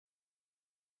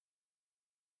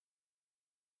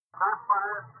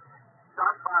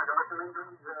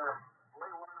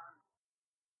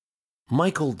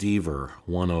Michael Deaver,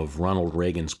 one of Ronald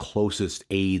Reagan's closest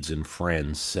aides and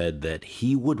friends, said that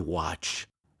he would watch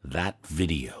that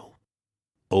video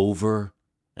over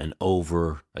and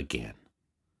over again,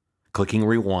 clicking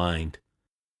rewind,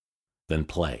 then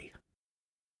play.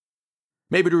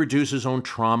 Maybe to reduce his own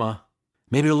trauma,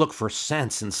 maybe to look for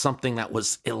sense in something that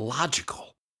was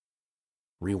illogical.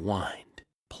 Rewind,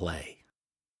 play.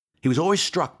 He was always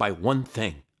struck by one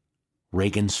thing: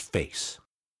 Reagan's face.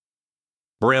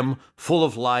 Brim, full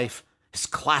of life, his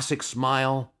classic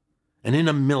smile, and in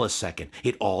a millisecond,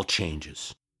 it all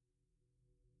changes.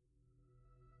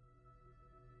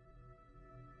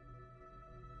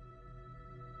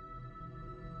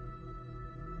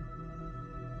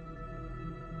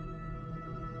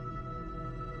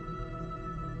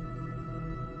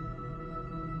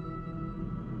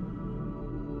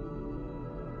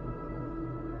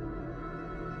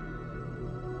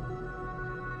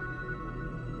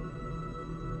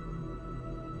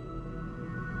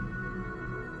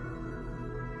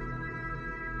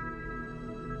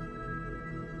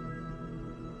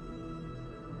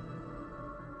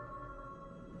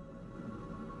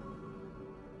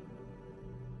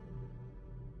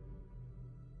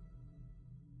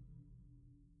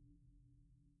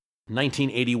 In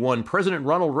 1981, President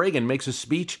Ronald Reagan makes a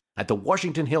speech at the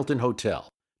Washington Hilton Hotel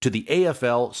to the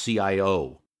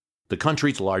AFL-CIO, the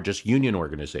country's largest union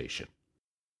organization.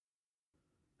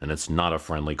 And it's not a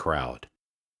friendly crowd.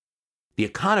 The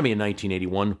economy in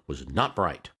 1981 was not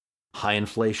bright. High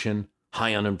inflation,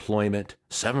 high unemployment,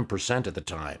 7% at the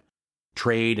time.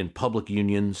 Trade and public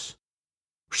unions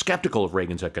were skeptical of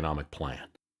Reagan's economic plan.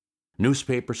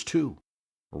 Newspapers, too.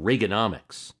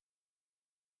 Reaganomics.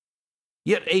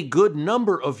 Yet a good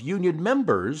number of union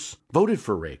members voted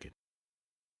for Reagan.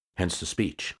 Hence the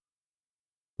speech.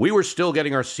 "We were still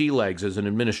getting our sea legs as an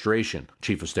administration,"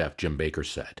 Chief of Staff Jim Baker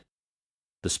said.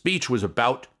 The speech was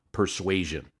about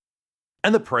persuasion.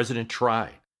 And the president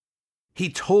tried. He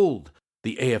told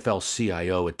the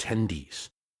AFL-CIO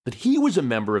attendees that he was a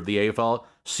member of the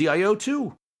AFL-CIO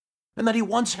too, and that he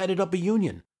once headed up a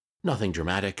union. Nothing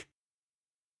dramatic.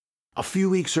 A few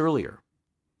weeks earlier,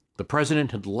 the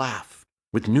president had laughed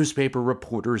with newspaper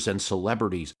reporters and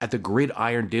celebrities at the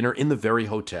gridiron dinner in the very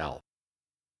hotel.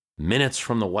 Minutes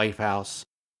from the White House,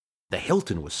 the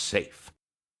Hilton was safe.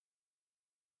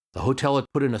 The hotel had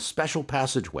put in a special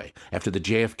passageway after the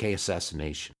JFK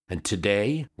assassination, and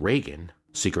today, Reagan,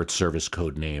 Secret Service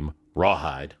code name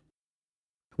Rawhide,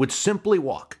 would simply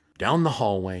walk down the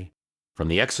hallway from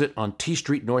the exit on T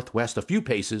Street Northwest a few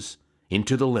paces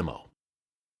into the limo.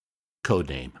 Code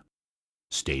name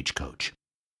Stagecoach.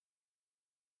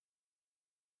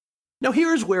 Now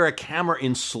here's where a camera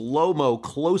in slow-mo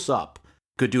close-up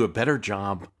could do a better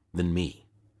job than me.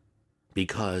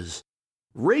 Because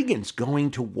Reagan's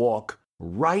going to walk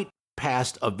right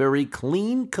past a very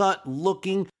clean-cut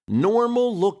looking,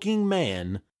 normal-looking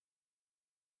man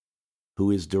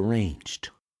who is deranged.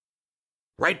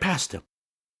 Right past him.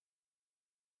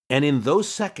 And in those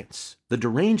seconds, the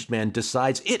deranged man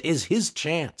decides it is his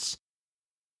chance.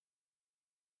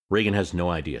 Reagan has no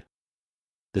idea.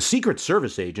 The Secret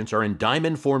Service agents are in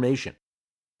diamond formation.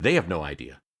 They have no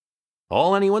idea.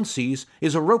 All anyone sees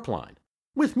is a rope line,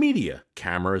 with media,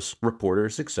 cameras,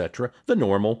 reporters, etc., the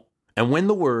normal. And when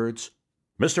the words,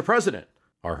 "Mr. President,"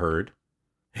 are heard,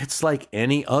 it's like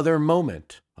any other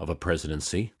moment of a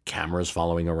presidency, cameras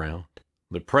following around.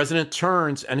 The president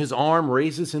turns and his arm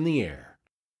raises in the air.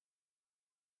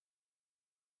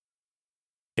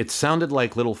 It sounded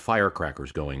like little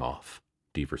firecrackers going off,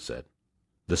 Deaver said.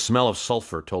 The smell of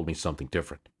sulfur told me something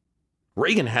different.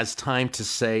 Reagan has time to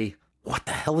say, "What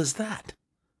the hell is that?"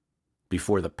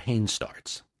 before the pain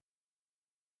starts.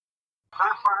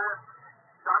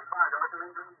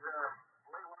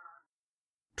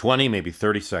 20, maybe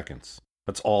 30 seconds.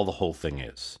 That's all the whole thing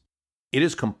is. It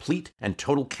is complete and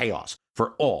total chaos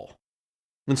for all.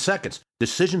 In seconds,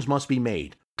 decisions must be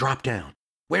made. Drop down.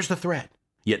 Where's the threat?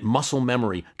 Yet muscle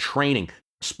memory, training,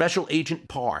 Special Agent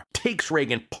Parr takes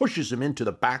Reagan, pushes him into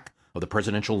the back of the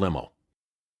presidential limo.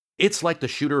 It's like the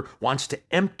shooter wants to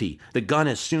empty the gun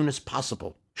as soon as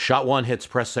possible. Shot 1 hits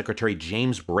Press Secretary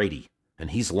James Brady,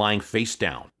 and he's lying face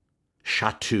down.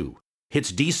 Shot 2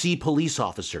 hits D.C. police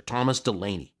officer Thomas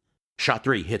Delaney. Shot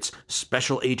 3 hits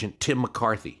Special Agent Tim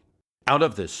McCarthy. Out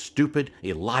of this stupid,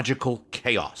 illogical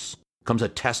chaos comes a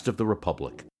test of the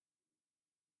Republic.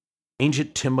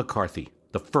 Agent Tim McCarthy,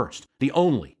 the first, the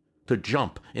only, to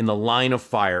jump in the line of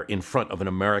fire in front of an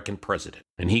American president.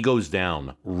 And he goes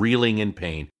down, reeling in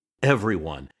pain.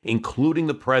 Everyone, including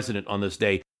the president on this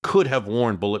day, could have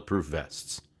worn bulletproof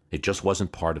vests. It just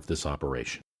wasn't part of this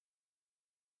operation.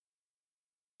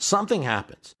 Something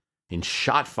happens in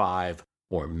shot 5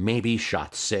 or maybe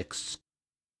shot 6.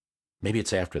 Maybe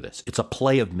it's after this. It's a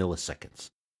play of milliseconds.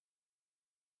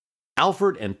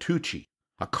 Alfred Antucci,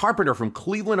 a carpenter from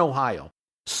Cleveland, Ohio,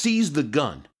 sees the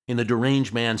gun in the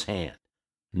deranged man's hand.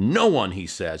 No one, he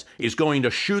says, is going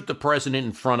to shoot the president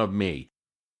in front of me.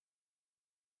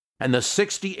 And the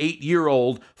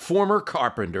 68-year-old former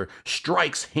carpenter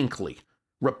strikes Hinckley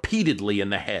repeatedly in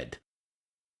the head.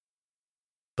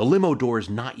 The limo door is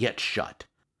not yet shut.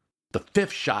 The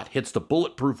 5th shot hits the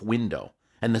bulletproof window,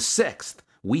 and the 6th,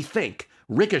 we think,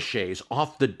 ricochets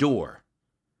off the door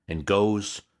and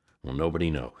goes, well, nobody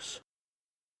knows.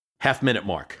 Half-minute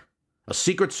mark. A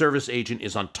Secret Service agent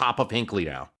is on top of Hinckley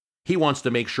now. He wants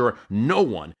to make sure no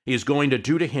one is going to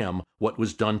do to him what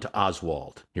was done to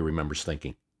Oswald, he remembers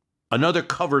thinking. Another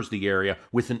covers the area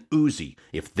with an Uzi.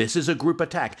 If this is a group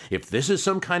attack, if this is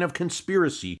some kind of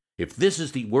conspiracy, if this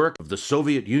is the work of the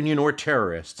Soviet Union or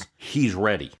terrorists, he's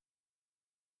ready.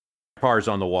 Parr's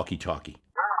on the walkie-talkie.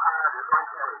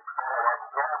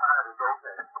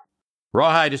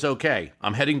 Rawhide is okay.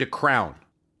 I'm heading to Crown.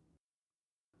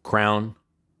 Crown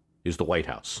is the White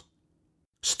House.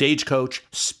 Stagecoach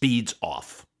speeds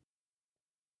off.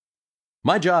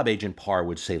 My job, Agent Parr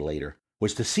would say later,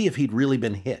 was to see if he'd really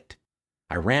been hit.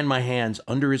 I ran my hands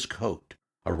under his coat,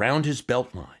 around his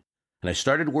belt line, and I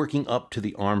started working up to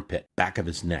the armpit, back of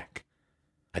his neck.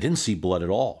 I didn't see blood at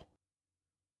all.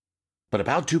 But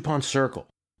about DuPont Circle,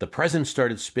 the president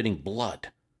started spitting blood.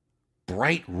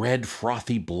 Bright red,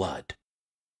 frothy blood.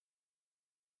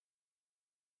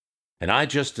 And I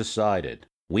just decided,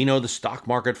 we know the stock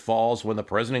market falls when the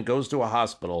president goes to a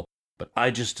hospital, but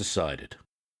I just decided.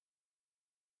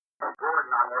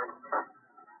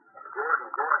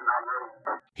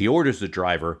 He orders the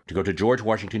driver to go to George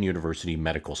Washington University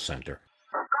Medical Center.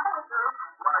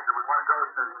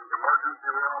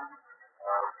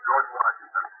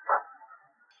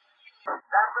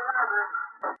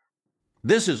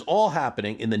 This is all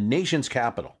happening in the nation's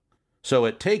capital, so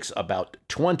it takes about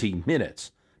 20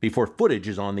 minutes before footage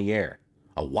is on the air.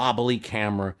 A wobbly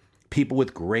camera, people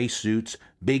with gray suits,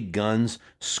 big guns,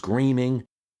 screaming.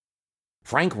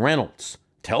 Frank Reynolds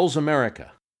tells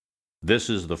America, "This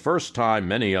is the first time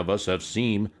many of us have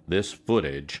seen this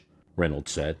footage,"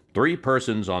 Reynolds said. 3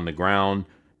 persons on the ground,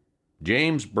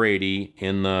 James Brady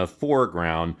in the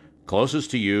foreground,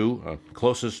 closest to you,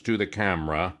 closest to the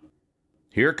camera.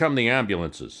 Here come the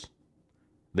ambulances.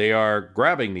 They are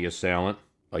grabbing the assailant,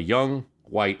 a young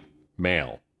white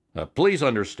male. Please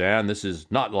understand, this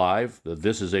is not live.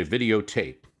 This is a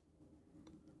videotape.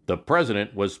 The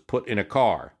president was put in a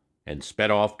car and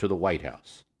sped off to the White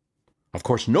House. Of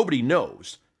course, nobody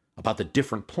knows about the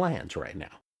different plans right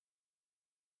now.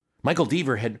 Michael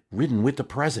Deaver had ridden with the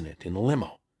president in the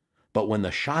limo, but when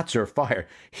the shots are fired,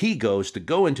 he goes to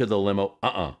go into the limo.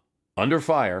 Under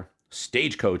fire,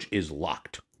 Stagecoach is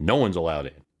locked. No one's allowed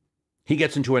in. He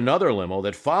gets into another limo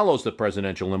that follows the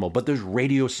presidential limo, but there's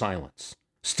radio silence.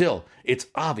 Still, it's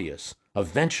obvious,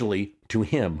 eventually, to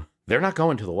him, they're not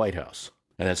going to the White House,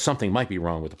 and that something might be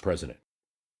wrong with the president.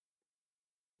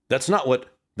 That's not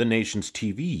what the nation's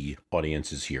TV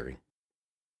audience is hearing.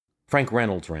 Frank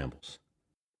Reynolds rambles.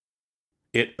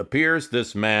 It appears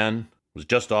this man was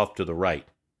just off to the right.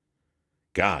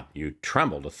 God, you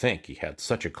tremble to think he had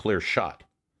such a clear shot.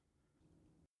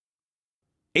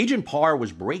 Agent Parr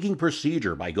was breaking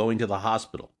procedure by going to the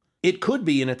hospital. It could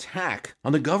be an attack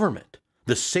on the government.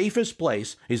 The safest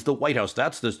place is the White House.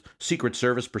 That's the Secret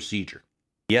Service procedure.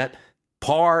 Yet,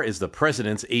 Parr is the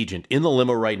president's agent in the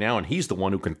limo right now, and he's the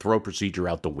one who can throw procedure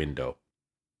out the window.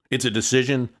 It's a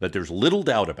decision that there's little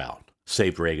doubt about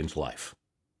saved Reagan's life.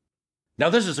 Now,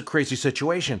 this is a crazy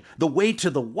situation. The way to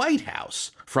the White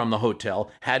House from the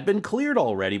hotel had been cleared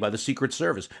already by the Secret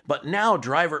Service, but now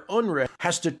driver Unruh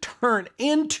has to turn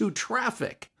into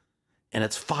traffic, and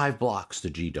it's 5 blocks to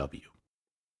GW.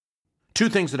 2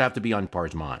 things that have to be on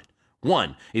Parr's mind.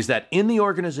 One is that in the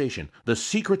organization, the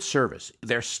Secret Service,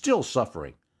 they're still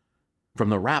suffering from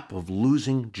the rap of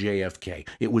losing JFK.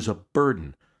 It was a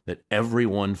burden that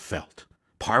everyone felt.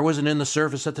 Parr wasn't in the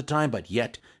service at the time, but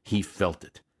yet he felt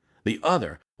it. The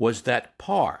other was that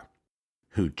Parr,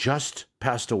 who just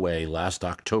passed away last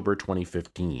October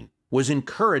 2015, was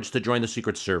encouraged to join the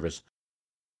Secret Service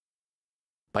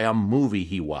by a movie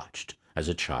he watched as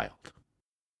a child.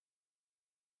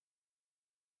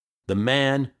 The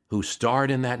man who starred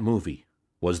in that movie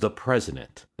was the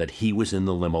president that he was in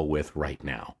the limo with right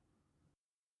now.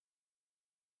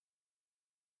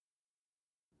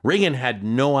 Reagan had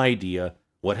no idea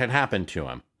what had happened to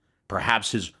him.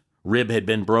 Perhaps his rib had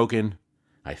been broken.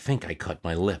 "I think I cut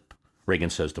my lip," Reagan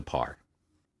says to Parr.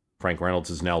 Frank Reynolds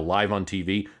is now live on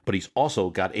TV, but he's also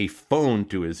got a phone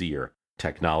to his ear.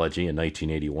 Technology in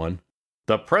 1981.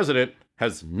 The president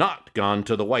has not gone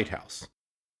to the White House.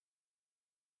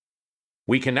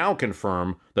 We can now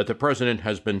confirm that the president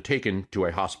has been taken to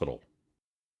a hospital.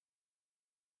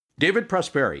 David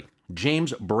Prosperi,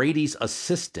 James Brady's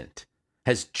assistant,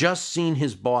 has just seen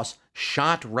his boss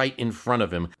shot right in front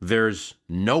of him. There's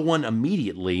no one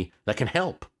immediately that can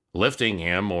help. Lifting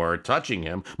him or touching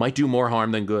him might do more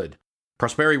harm than good.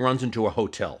 Prosperi runs into a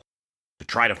hotel to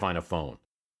try to find a phone.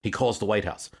 He calls the White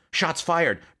House. Shots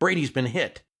fired. Brady's been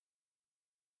hit.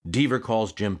 Deaver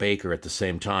calls Jim Baker at the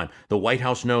same time. The White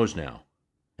House knows now,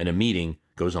 and a meeting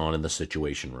goes on in the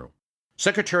Situation Room.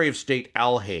 Secretary of State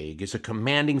Al Haig is a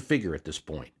commanding figure at this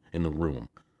point in the room.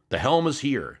 "The helm is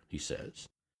here," he says.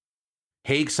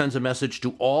 Haig sends a message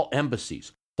to all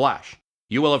embassies. "Flash,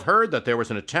 you will have heard that there was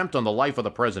an attempt on the life of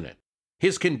the president.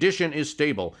 His condition is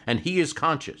stable, and he is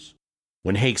conscious."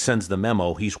 When Haig sends the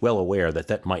memo, he's well aware that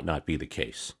that might not be the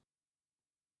case.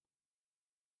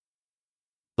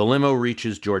 The limo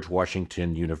reaches George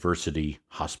Washington University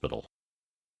Hospital.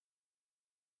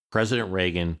 President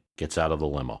Reagan gets out of the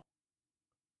limo.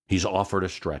 He's offered a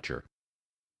stretcher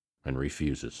and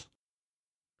refuses.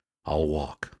 "I'll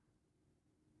walk."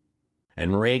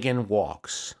 And Reagan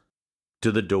walks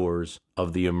to the doors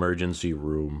of the emergency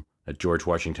room at George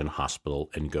Washington Hospital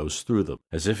and goes through them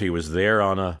as if he was there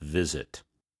on a visit.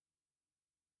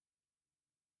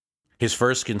 His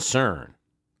first concern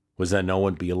was that no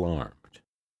one be alarmed.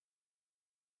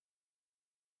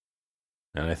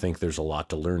 And I think there's a lot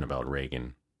to learn about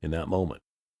Reagan in that moment.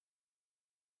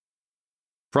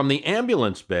 From the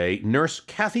ambulance bay, Nurse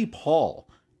Kathy Paul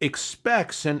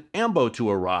expects an ambo to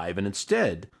arrive and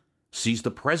instead sees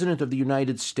the President of the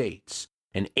United States,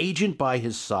 an agent by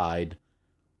his side,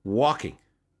 walking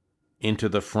into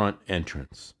the front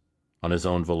entrance on his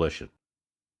own volition.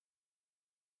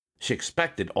 She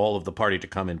expected all of the party to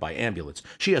come in by ambulance.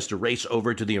 She has to race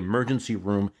over to the emergency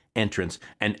room entrance,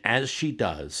 and as she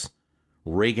does,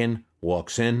 Reagan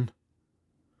walks in.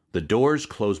 The doors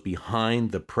close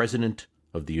behind the President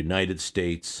of the United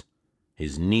States.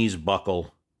 His knees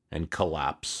buckle and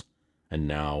collapse, and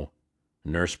now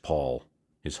Nurse Paul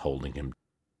is holding him.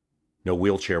 No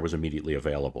wheelchair was immediately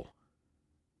available.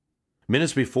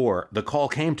 Minutes before, the call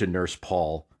came to Nurse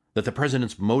Paul that the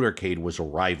president's motorcade was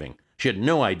arriving. She had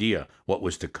no idea what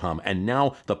was to come, and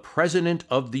now the President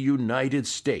of the United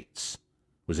States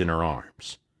was in her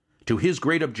arms. To his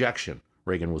great objection,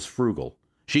 Reagan was frugal.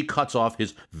 She cuts off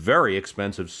his very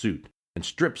expensive suit and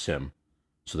strips him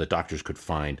so that doctors could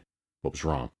find what was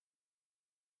wrong.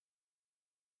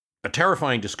 A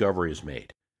terrifying discovery is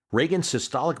made. Reagan's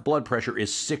systolic blood pressure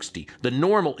is 60. The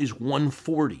normal is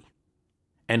 140.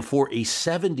 And for a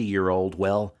 70-year-old,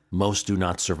 well, most do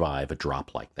not survive a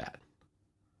drop like that.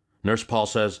 Nurse Paul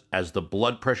says, as the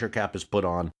blood pressure cap is put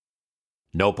on,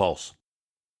 no pulse.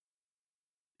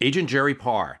 Agent Jerry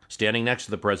Parr, standing next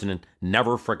to the president,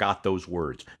 never forgot those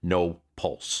words, no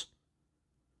pulse.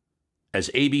 As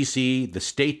ABC, the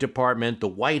State Department, the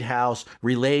White House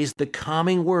relays the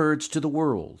calming words to the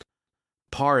world,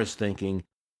 Parr is thinking,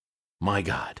 my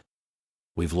God,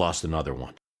 we've lost another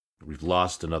one. We've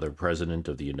lost another president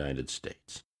of the United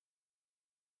States.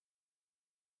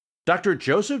 Dr.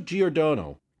 Joseph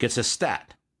Giordano gets a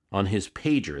stat on his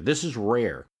pager. This is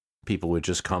rare. People would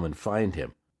just come and find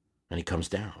him. And he comes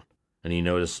down. And he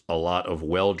noticed a lot of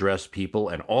well-dressed people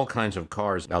and all kinds of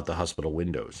cars out the hospital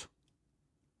windows.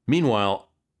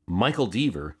 Meanwhile, Michael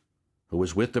Deaver, who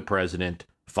was with the president,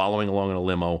 following along in a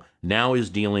limo, now is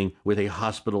dealing with a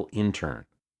hospital intern.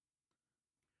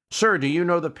 Sir, do you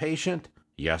know the patient?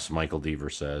 Yes, Michael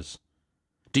Deaver says.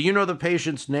 Do you know the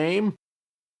patient's name?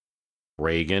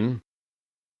 Reagan.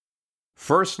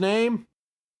 First name?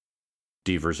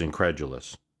 Deaver's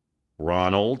incredulous.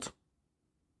 Ronald.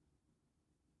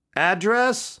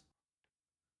 Address?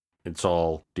 It's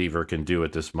all Deaver can do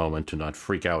at this moment to not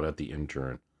freak out at the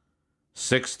intern.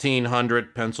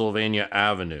 1600 Pennsylvania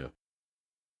Avenue.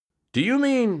 Do you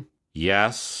mean?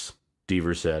 Yes,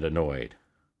 Deaver said, annoyed.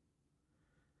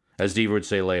 As Deaver would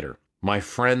say later, my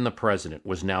friend the president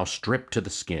was now stripped to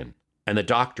the skin, and the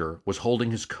doctor was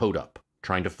holding his coat up,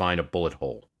 trying to find a bullet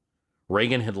hole.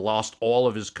 Reagan had lost all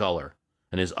of his color,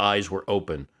 and his eyes were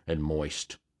open and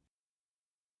moist.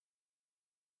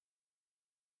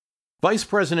 Vice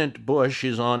President Bush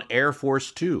is on Air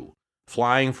Force Two,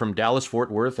 flying from Dallas-Fort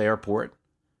Worth Airport,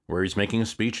 where he's making a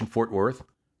speech in Fort Worth,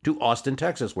 to Austin,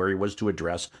 Texas, where he was to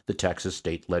address the Texas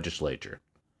state legislature.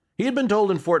 He had been told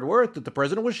in Fort Worth that the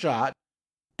president was shot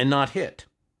and not hit.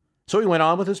 So he went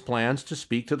on with his plans to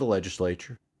speak to the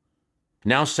legislature.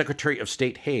 Now Secretary of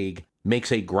State Haig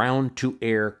makes a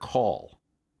ground-to-air call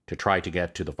to try to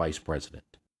get to the vice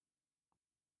president.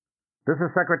 This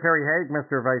is Secretary Haig,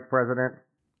 Mr. Vice President.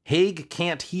 Haig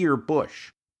can't hear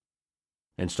Bush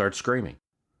and starts screaming.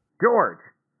 George,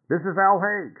 this is Al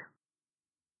Haig.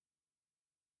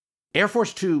 Air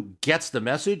Force Two gets the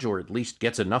message, or at least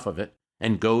gets enough of it,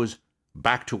 and goes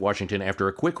back to Washington after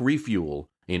a quick refuel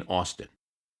in Austin.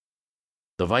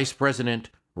 The vice president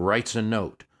writes a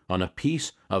note on a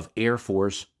piece of Air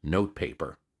Force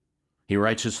notepaper. He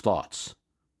writes his thoughts.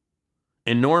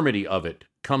 Enormity of it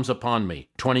comes upon me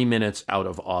 20 minutes out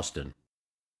of Austin.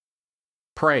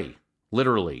 Pray,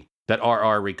 literally, that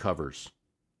RR recovers.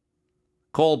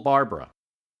 Call Barbara.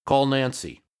 Call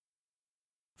Nancy.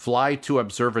 Fly to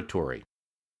observatory.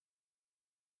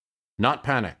 Not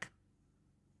panic.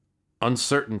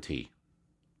 Uncertainty.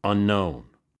 Unknown.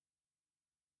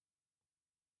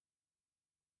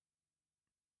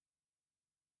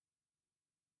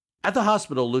 At the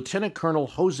hospital, Lieutenant Colonel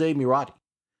Jose Murati,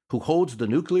 who holds the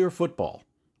nuclear football,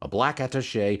 a black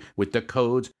attaché with the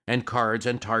codes and cards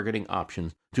and targeting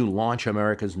options to launch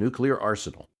America's nuclear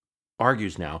arsenal,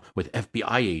 argues now with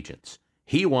FBI agents.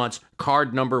 He wants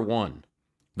card number 1,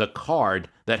 the card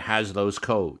that has those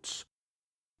codes.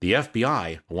 The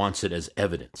FBI wants it as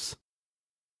evidence.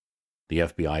 The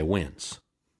FBI wins.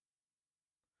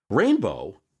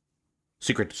 Rainbow,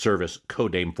 Secret Service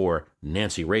code name for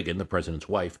Nancy Reagan, the president's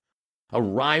wife,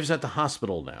 arrives at the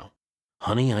hospital now.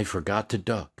 Honey, I forgot to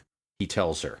duck, he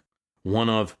tells her. One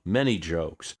of many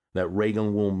jokes that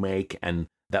Reagan will make and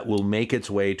that will make its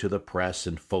way to the press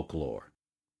and folklore.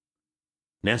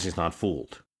 Nancy's not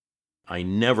fooled. I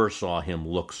never saw him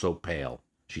look so pale,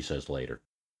 she says later.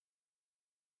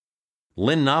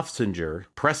 Lynn Nofzinger,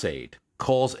 press aide,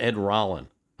 calls Ed Rollin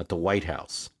at the White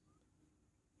House.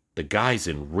 The guy's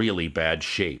in really bad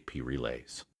shape, he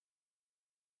relays.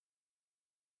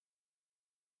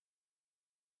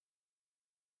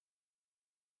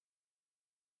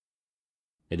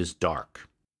 It is dark.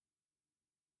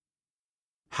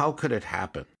 How could it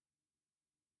happen?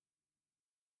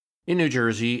 In New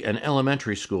Jersey, an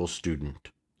elementary school student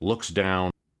looks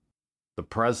down. The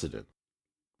president,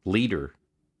 leader.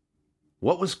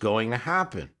 What was going to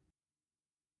happen?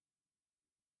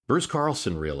 Bruce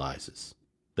Carlson realizes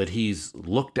that he's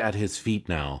looked at his feet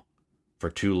now for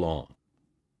too long.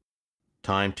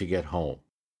 Time to get home.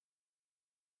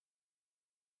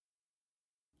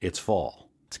 It's fall.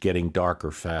 It's getting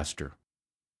darker faster.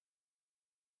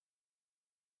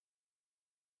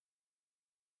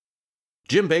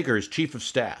 Jim Baker is chief of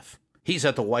staff. He's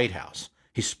at the White House.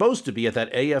 He's supposed to be at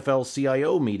that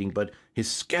AFL-CIO meeting, but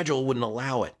his schedule wouldn't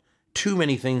allow it. Too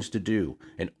many things to do.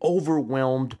 An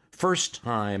overwhelmed,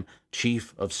 first-time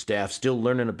chief of staff, still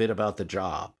learning a bit about the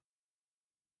job.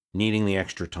 Needing the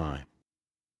extra time.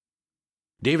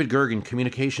 David Gergen,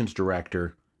 communications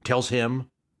director, tells him,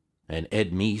 and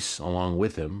Ed Meese along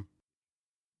with him,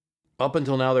 up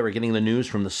until now they were getting the news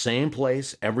from the same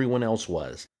place everyone else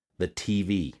was, the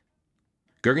TV.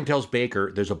 Gergen tells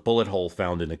Baker there's a bullet hole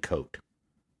found in a coat.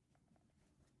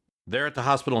 They're at the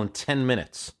hospital in 10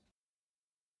 minutes,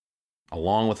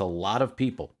 along with a lot of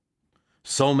people.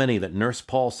 So many that Nurse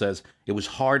Paul says it was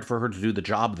hard for her to do the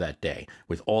job that day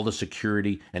with all the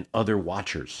security and other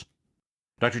watchers.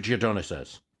 Dr. Giordano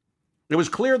says, it was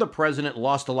clear the president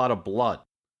lost a lot of blood.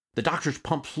 The doctors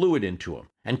pumped fluid into him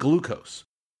and glucose.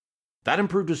 That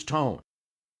improved his tone.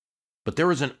 But there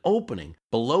was an opening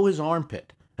below his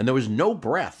armpit, and there was no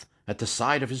breath at the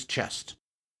side of his chest.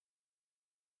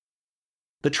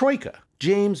 The Troika,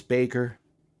 James Baker,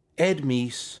 Ed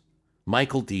Meese,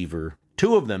 Michael Deaver,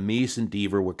 two of them, Meese and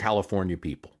Deaver, were California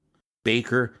people.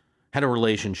 Baker had a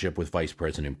relationship with Vice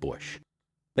President Bush.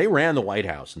 They ran the White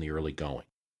House in the early going.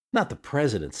 Not the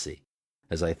presidency,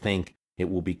 as I think it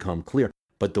will become clear,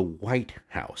 but the White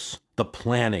House, the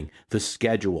planning, the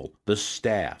schedule, the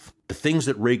staff, the things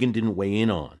that Reagan didn't weigh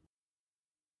in on.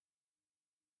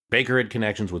 Baker had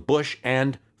connections with Bush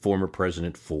and former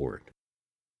President Ford.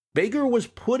 Baker was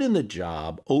put in the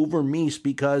job over Meese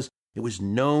because it was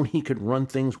known he could run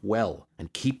things well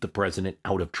and keep the president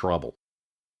out of trouble.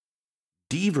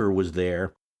 Deaver was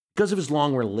there because of his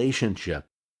long relationship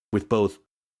with both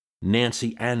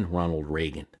Nancy and Ronald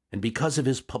Reagan, and because of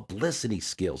his publicity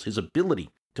skills, his ability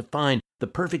to find the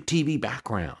perfect TV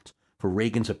backgrounds for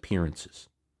Reagan's appearances.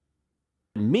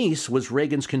 Meese was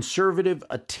Reagan's conservative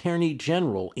attorney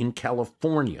general in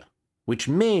California, which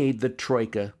made the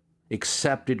Troika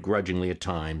accepted grudgingly at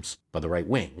times by the right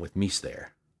wing with Meese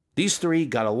there. These three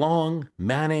got along,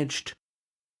 managed.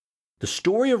 The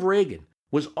story of Reagan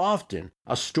was often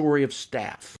a story of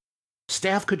staff.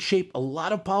 Staff could shape a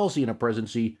lot of policy in a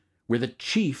presidency where the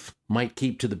chief might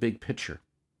keep to the big picture.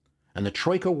 And the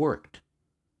troika worked.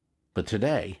 But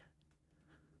today,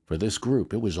 for this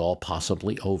group, it was all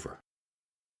possibly over.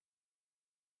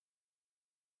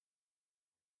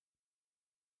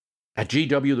 At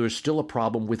GW, there was still a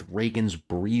problem with Reagan's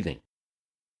breathing.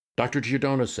 Dr.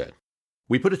 Giordano said,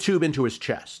 "We put a tube into his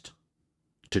chest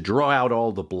to draw out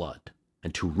all the blood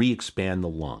and to re-expand the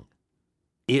lung.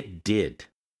 It did.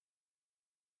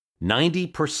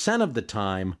 90% of the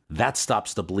time, that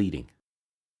stops the bleeding.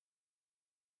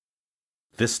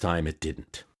 This time, it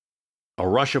didn't. A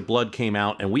rush of blood came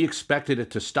out, and we expected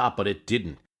it to stop, but it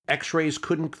didn't. X-rays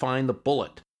couldn't find the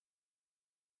bullet.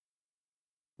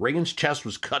 Reagan's chest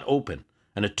was cut open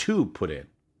and a tube put in.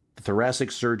 The thoracic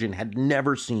surgeon had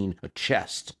never seen a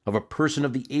chest of a person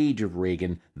of the age of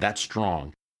Reagan that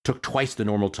strong. Took twice the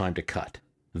normal time to cut.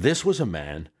 This was a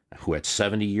man who at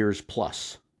 70 years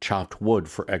plus chopped wood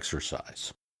for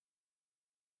exercise.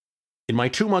 In my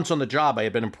 2 months on the job, I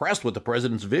had been impressed with the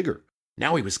president's vigor.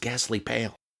 Now he was ghastly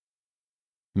pale.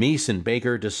 Meese and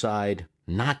Baker decide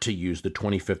not to use the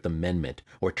 25th Amendment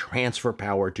or transfer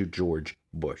power to George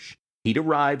Bush. He'd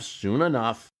arrive soon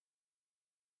enough.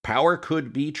 Power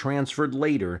could be transferred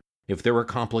later if there were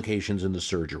complications in the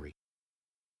surgery.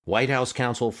 White House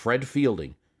counsel Fred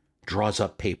Fielding draws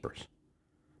up papers.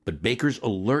 But Baker's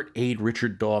alert aide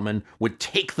Richard Dawman would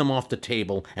take them off the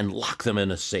table and lock them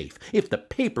in a safe. If the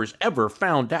papers ever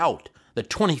found out the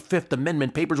 25th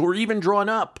Amendment papers were even drawn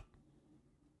up,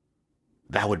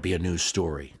 that would be a news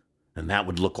story, and that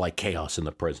would look like chaos in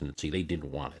the presidency. They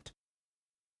didn't want it.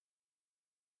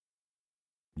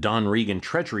 Don Regan,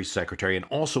 Treasury Secretary and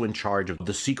also in charge of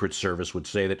the Secret Service, would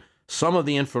say that some of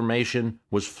the information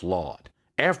was flawed.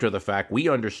 After the fact, we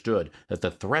understood that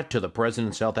the threat to the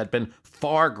president's health had been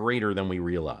far greater than we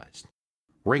realized.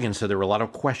 Reagan said there were a lot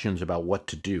of questions about what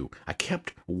to do. I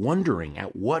kept wondering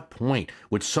at what point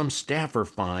would some staffer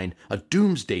find a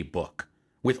doomsday book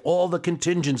with all the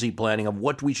contingency planning of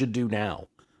what we should do now.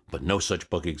 But no such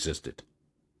book existed.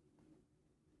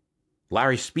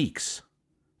 Larry Speaks,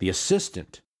 the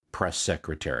assistant press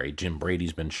secretary, Jim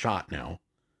Brady's been shot now,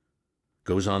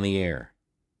 goes on the air.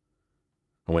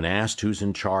 When asked who's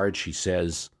in charge, he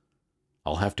says,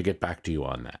 "I'll have to get back to you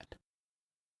on that."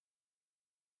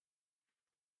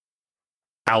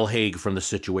 Al Haig from the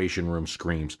Situation Room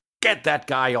screams, "Get that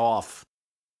guy off!"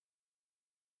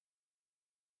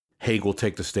 Haig will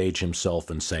take the stage himself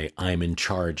and say, "I'm in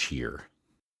charge here."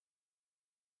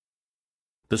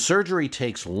 The surgery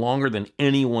takes longer than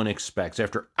anyone expects.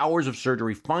 After hours of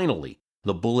surgery, finally,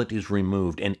 the bullet is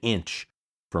removed an inch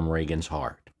from Reagan's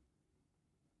heart.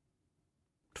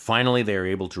 Finally, they are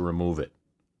able to remove it.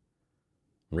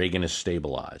 Reagan is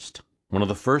stabilized. One of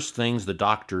the first things the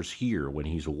doctors hear when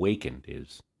he's awakened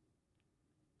is,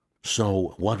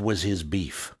 "So, what was his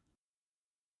beef?"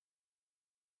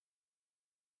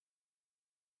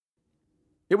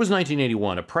 It was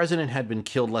 1981. A president had been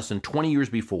killed less than 20 years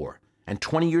before. And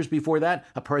 20 years before that,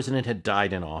 a president had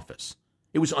died in office.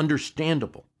 It was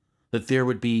understandable that there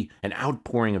would be an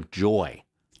outpouring of joy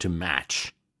to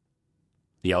match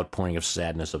the outpouring of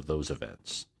sadness of those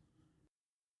events.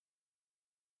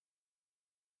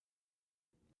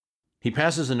 He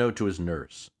passes a note to his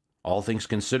nurse. "All things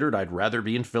considered, I'd rather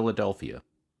be in Philadelphia."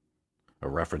 A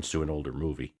reference to an older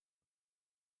movie.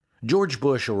 George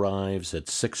Bush arrives at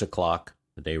 6 o'clock,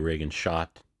 the day Reagan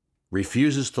shot,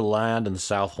 refuses to land in the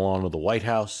South Lawn of the White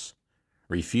House,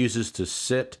 refuses to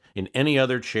sit in any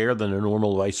other chair than a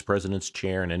normal vice president's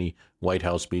chair in any White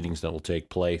House meetings that will take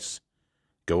place,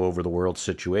 go over the world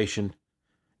situation,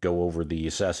 go over the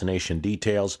assassination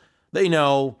details. They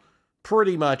know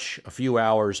pretty much a few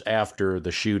hours after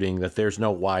the shooting that there's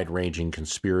no wide-ranging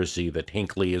conspiracy, that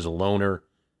Hinckley is a loner,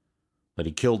 that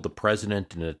he killed the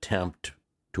president in an attempt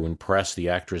to impress the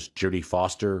actress Jodie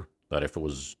Foster, that if it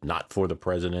was not for the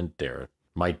president, there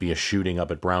might be a shooting up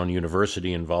at Brown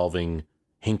University involving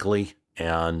Hinckley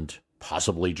and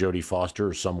possibly Jodie Foster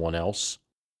or someone else.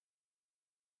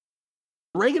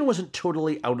 Reagan wasn't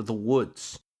totally out of the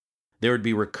woods. There would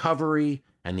be recovery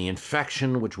and the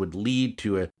infection which would lead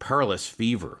to a perilous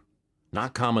fever.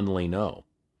 Not commonly known.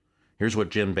 Here's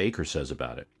what Jim Baker says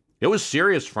about it. "It was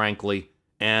serious, frankly,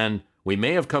 and we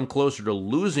may have come closer to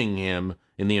losing him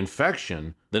in the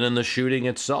infection than in the shooting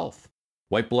itself.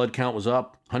 White blood count was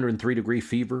up, 103-degree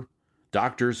fever.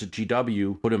 Doctors at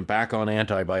GW put him back on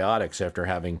antibiotics after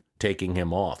having taken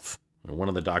him off." And one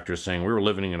of the doctors saying, "We were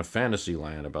living in a fantasy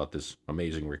land about this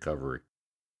amazing recovery."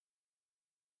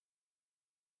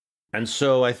 And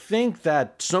so I think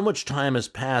that so much time has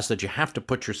passed that you have to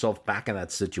put yourself back in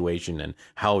that situation and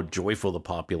how joyful the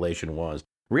population was.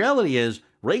 Reality is,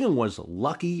 Reagan was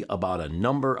lucky about a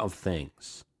number of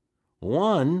things.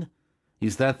 One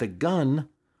is that the gun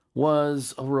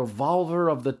was a revolver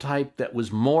of the type that was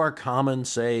more common,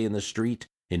 say, in the street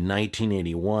in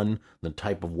 1981, the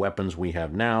type of weapons we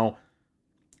have now.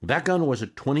 That gun was a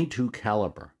 .22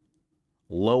 caliber,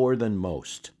 lower than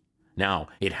most. Now,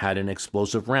 it had an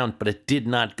explosive round, but it did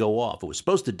not go off. It was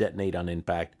supposed to detonate on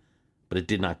impact, but it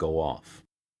did not go off.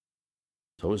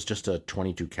 So it was just a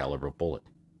 .22 caliber bullet.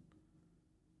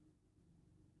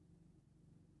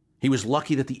 He was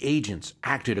lucky that the agents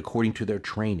acted according to their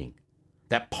training.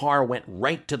 That Parr went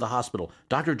right to the hospital.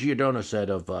 Dr. Giordano said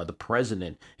of the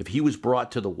president, if he was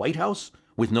brought to the White House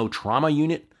with no trauma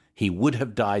unit, he would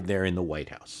have died there in the White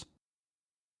House.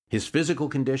 His physical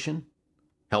condition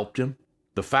helped him.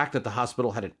 The fact that the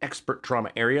hospital had an expert trauma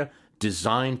area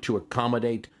designed to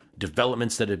accommodate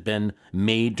developments that had been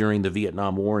made during the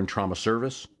Vietnam War and trauma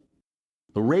service.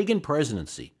 The Reagan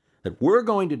presidency that we're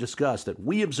going to discuss, that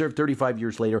we observed 35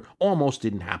 years later, almost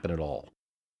didn't happen at all.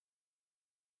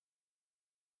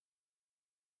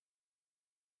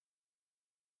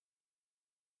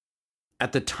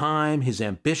 At the time, his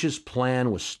ambitious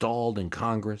plan was stalled in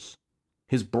Congress.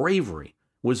 His bravery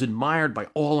was admired by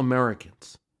all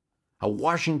Americans. A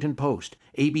Washington Post,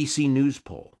 ABC News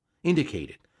poll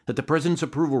indicated that the president's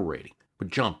approval rating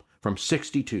would jump from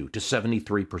 62 to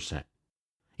 73%.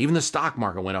 Even the stock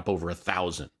market went up over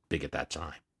 1,000, big at that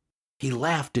time. He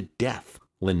laughed at death,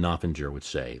 Lynn Noffinger would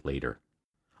say later.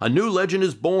 A new legend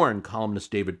is born,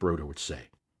 columnist David Broder would say.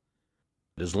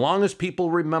 But as long as people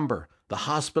remember the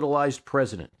hospitalized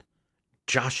president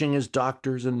joshing his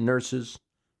doctors and nurses,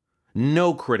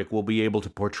 no critic will be able to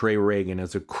portray Reagan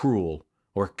as a cruel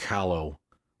or callow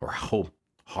or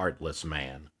heartless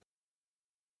man.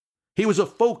 He was a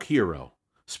folk hero,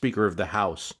 Speaker of the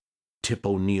House Tip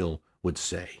O'Neill would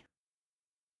say.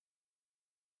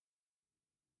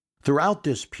 Throughout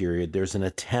this period, there's an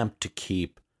attempt to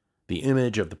keep the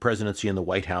image of the presidency and the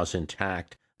White House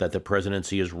intact, that the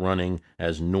presidency is running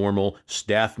as normal.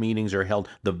 Staff meetings are held.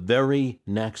 The very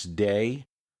next day,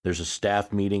 there's a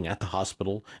staff meeting at the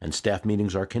hospital, and staff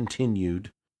meetings are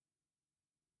continued.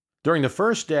 During the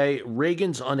first day,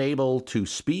 Reagan's unable to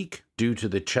speak due to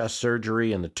the chest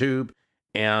surgery and the tube,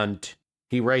 and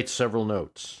he writes several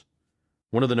notes.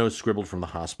 One of the notes scribbled from the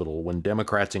hospital when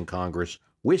Democrats in Congress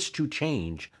wished to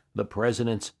change the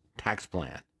president's tax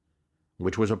plan,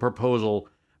 which was a proposal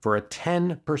for a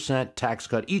 10% tax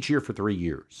cut each year for 3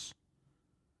 years.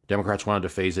 Democrats wanted to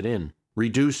phase it in,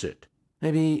 reduce it,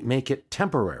 maybe make it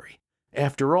temporary.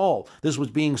 After all, this was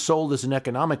being sold as an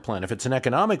economic plan. If it's an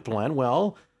economic plan,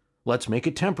 well, let's make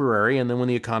it temporary, and then when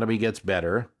the economy gets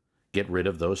better, get rid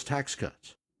of those tax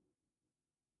cuts.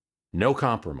 No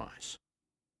compromise,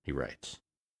 he writes.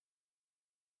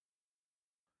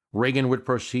 Reagan would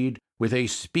proceed with a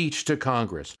speech to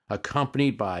Congress,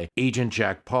 accompanied by Agent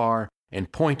Jack Parr,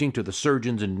 and pointing to the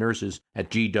surgeons and nurses at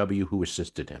GW who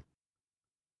assisted him.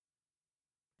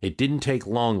 It didn't take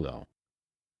long, though,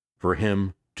 for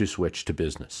him to switch to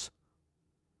business.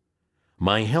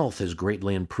 My health has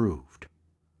greatly improved.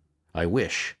 I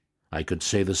wish I could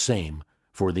say the same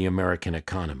for the American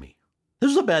economy.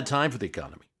 This is a bad time for the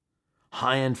economy.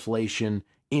 High inflation,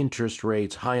 interest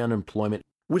rates, high unemployment.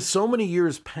 With so many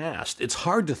years past, it's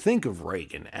hard to think of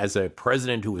Reagan as a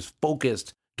president who was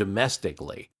focused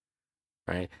domestically,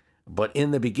 right? But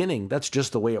in the beginning, that's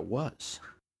just the way it was.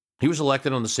 He was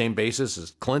elected on the same basis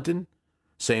as Clinton,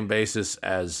 same basis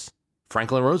as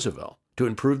Franklin Roosevelt, to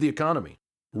improve the economy.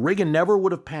 Reagan never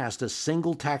would have passed a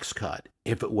single tax cut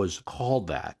if it was called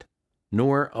that,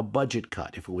 nor a budget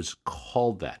cut if it was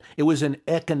called that. It was an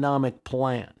economic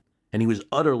plan, and he was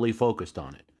utterly focused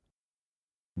on it.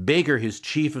 Baker, his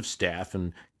chief of staff,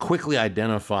 and quickly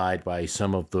identified by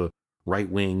some of the right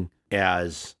wing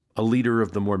as a leader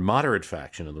of the more moderate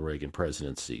faction of the Reagan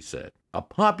presidency, said, "A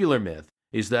popular myth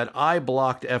is that I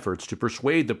blocked efforts to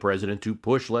persuade the president to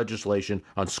push legislation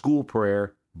on school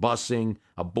prayer, busing,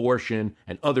 abortion,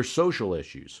 and other social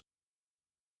issues.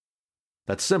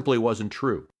 That simply wasn't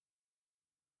true.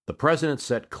 The president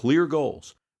set clear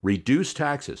goals, reduce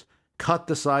taxes, cut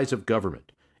the size of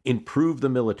government, improve the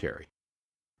military.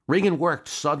 Reagan worked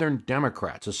Southern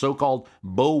Democrats, the so-called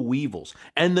boll weevils,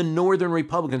 and the Northern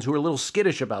Republicans who were a little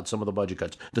skittish about some of the budget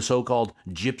cuts, the so-called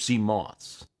gypsy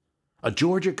moths. A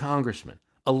Georgia congressman,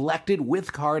 elected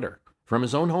with Carter from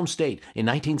his own home state in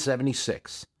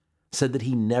 1976, said that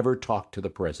he never talked to the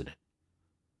president.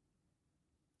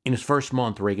 In his first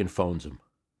month, Reagan phones him.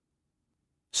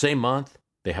 Same month,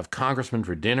 they have congressmen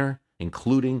for dinner,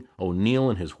 including O'Neill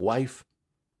and his wife.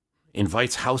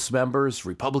 Invites House members,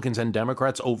 Republicans and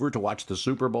Democrats, over to watch the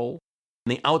Super Bowl.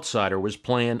 and the outsider was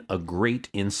playing a great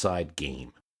inside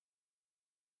game.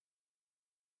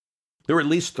 There were at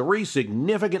least 3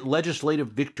 significant legislative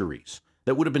victories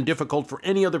that would have been difficult for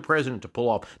any other president to pull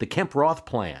off. The Kemp-Roth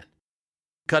plan,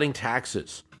 cutting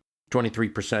taxes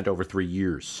 23% over 3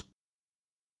 years.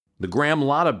 The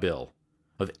Graham-Latta bill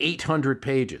of 800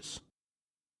 pages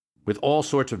with all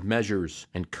sorts of measures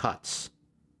and cuts.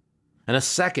 And a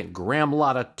second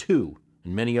Graham-Latta 2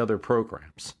 and many other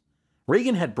programs.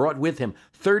 Reagan had brought with him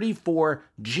 34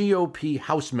 GOP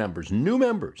House members, new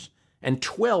members, and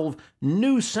 12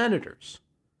 new senators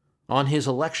on his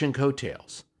election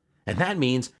coattails. And that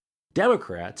means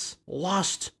Democrats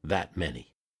lost that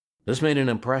many. This made an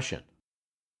impression.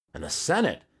 And the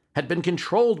Senate had been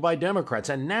controlled by Democrats,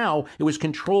 and now it was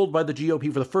controlled by the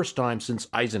GOP for the first time since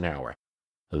Eisenhower.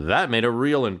 That made a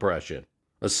real impression,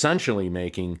 essentially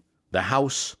making the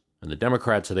House and the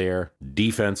Democrats there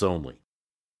defense only.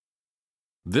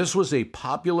 This was a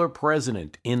popular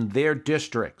president in their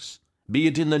districts, be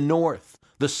it in the North,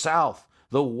 the South,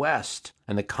 the West,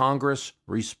 and the Congress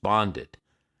responded.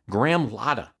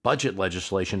 Graham-Latta budget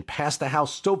legislation passed the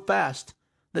House so fast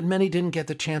that many didn't get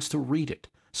the chance to read it,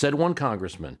 said one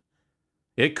congressman.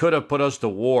 It could have put us to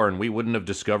war and we wouldn't have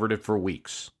discovered it for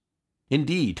weeks.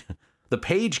 Indeed, the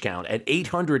page count at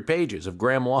 800 pages of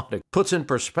Graham-Latta puts in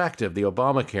perspective the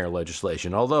Obamacare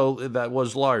legislation, although that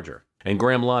was larger. And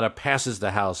Graham-Latta passes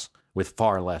the House with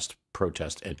far less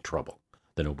protest and trouble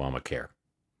than Obamacare.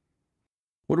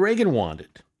 What Reagan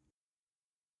wanted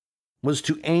was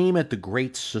to aim at the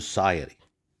Great Society.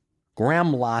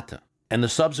 Graham-Latta and the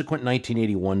subsequent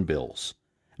 1981 bills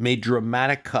made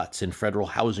dramatic cuts in federal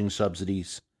housing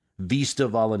subsidies, Vista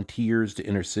volunteers to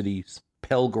inner cities,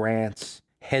 Pell Grants,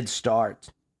 Head Start.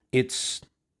 It's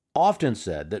often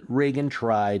said that Reagan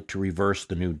tried to reverse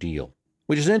the New Deal,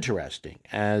 which is interesting,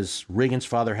 as Reagan's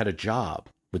father had a job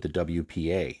with the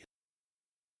WPA.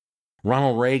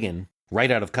 Ronald Reagan, right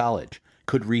out of college,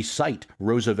 could recite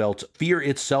Roosevelt's Fear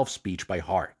Itself speech by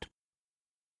heart.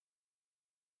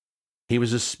 He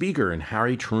was a speaker in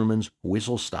Harry Truman's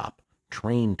Whistle Stop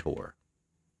train tour.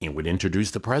 He would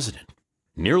introduce the president.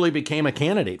 Nearly became a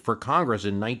candidate for Congress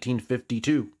in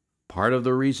 1952. Part of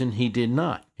the reason he did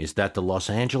not is that the Los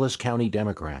Angeles County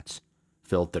Democrats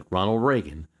felt that Ronald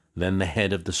Reagan, then the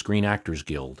head of the Screen Actors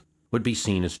Guild, would be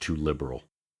seen as too liberal.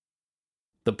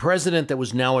 The president that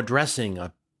was now addressing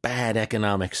a bad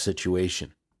economic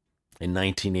situation in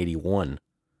 1981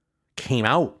 came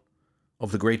out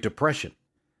of the Great Depression.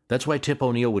 That's why Tip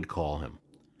O'Neill would call him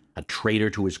a traitor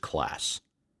to his class,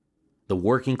 the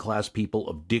working class people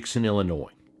of Dixon,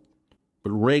 Illinois.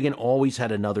 But Reagan always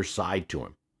had another side to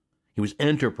him. He was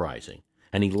enterprising,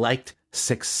 and he liked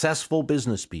successful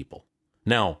business people.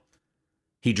 Now,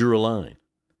 he drew a line.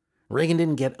 Reagan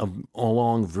didn't get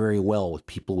along very well with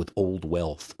people with old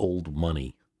wealth, old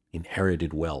money,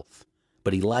 inherited wealth,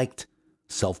 but he liked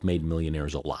self-made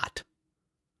millionaires a lot.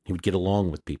 He would get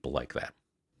along with people like that.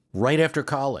 Right after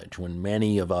college, when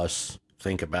many of us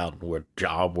think about what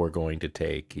job we're going to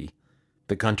take,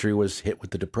 the country was hit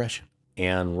with the Depression.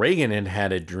 And Reagan had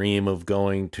had a dream of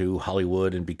going to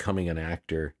Hollywood and becoming an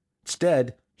actor.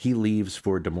 Instead, he leaves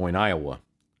for Des Moines, Iowa,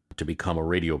 to become a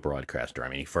radio broadcaster. I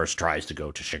mean, he first tries to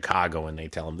go to Chicago, and they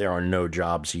tell him there are no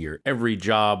jobs here. Every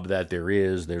job that there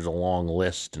is, there's a long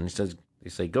list. And they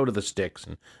say, go to the sticks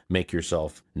and make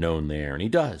yourself known there. And he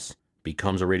does.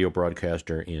 Becomes a radio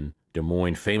broadcaster in Des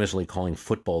Moines, famously calling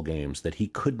football games that he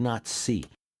could not see.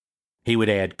 He would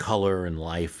add color and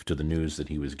life to the news that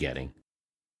he was getting.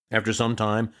 After some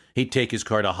time, he'd take his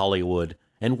car to Hollywood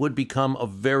and would become a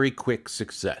very quick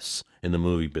success in the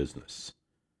movie business.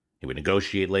 He would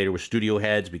negotiate later with studio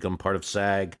heads, become part of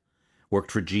SAG,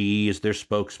 worked for GE as their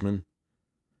spokesman,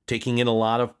 taking in a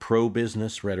lot of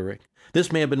pro-business rhetoric.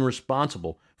 This may have been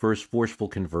responsible for his forceful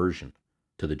conversion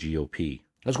to the GOP,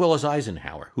 as well as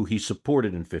Eisenhower, who he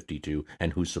supported in 52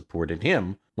 and who supported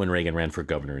him when Reagan ran for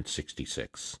governor in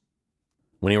 66.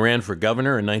 When he ran for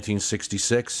governor in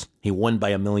 1966, he won by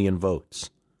 1 million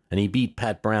votes, and he beat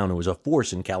Pat Brown, who was a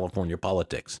force in California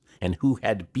politics, and who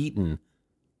had beaten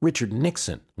Richard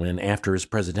Nixon when, after his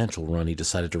presidential run, he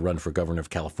decided to run for governor of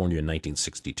California in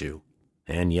 1962.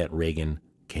 And yet Reagan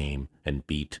came and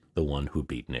beat the one who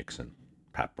beat Nixon,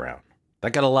 Pat Brown.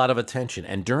 That got a lot of attention,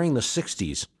 and during the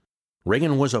 60s,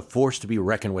 Reagan was a force to be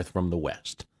reckoned with from the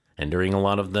West. And during a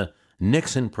lot of the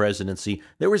Nixon presidency,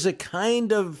 there was a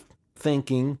kind of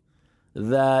thinking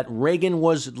that Reagan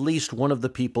was at least one of the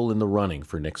people in the running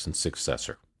for Nixon's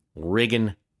successor.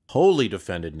 Reagan wholly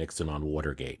defended Nixon on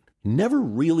Watergate. Never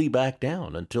really backed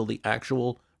down until the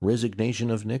actual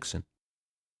resignation of Nixon.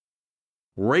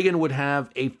 Reagan would have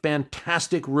a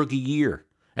fantastic rookie year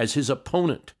as his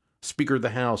opponent, Speaker of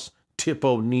the House, Tip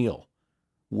O'Neill,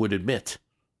 would admit.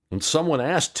 When someone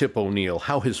asked Tip O'Neill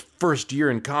how his first year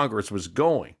in Congress was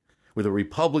going, with a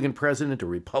Republican president, a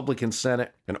Republican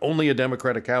Senate, and only a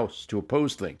Democratic House to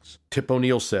oppose things, Tip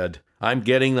O'Neill said, "I'm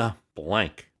getting the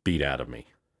blank beat out of me."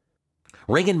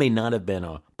 Reagan may not have been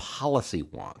a policy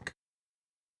wonk,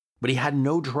 but he had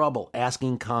no trouble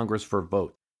asking Congress for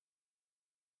votes.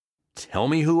 "Tell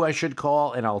me who I should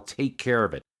call, and I'll take care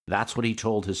of it." That's what he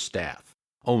told his staff.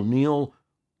 O'Neill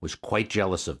was quite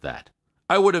jealous of that.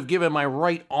 "I would have given my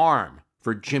right arm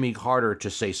for Jimmy Carter to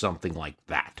say something like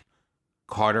that."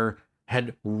 Carter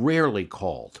had rarely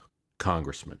called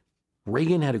congressmen.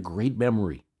 Reagan had a great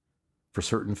memory for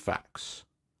certain facts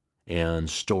and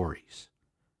stories.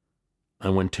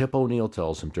 And when Tip O'Neill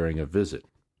tells him during a visit,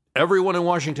 "Everyone in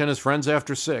Washington is friends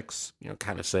after 6,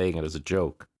 kind of saying it as a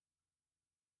joke.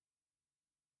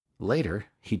 Later,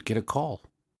 he'd get a call.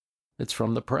 It's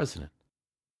from the president.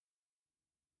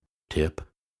 "Tip,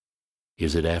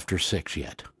 is it after 6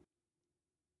 yet?"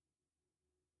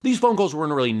 These phone calls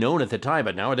weren't really known at the time,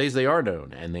 but nowadays they are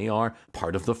known, and they are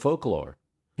part of the folklore.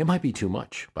 It might be too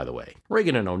much, by the way.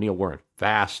 Reagan and O'Neill weren't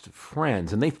fast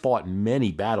friends, and they fought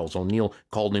many battles. O'Neill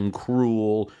called him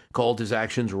cruel, called his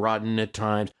actions rotten at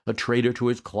times, a traitor to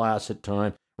his class at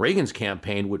times. Reagan's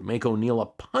campaign would make O'Neill a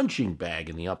punching bag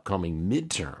in the upcoming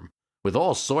midterm, with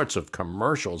all sorts of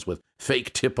commercials with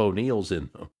fake Tip O'Neills in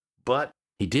them. But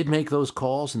he did make those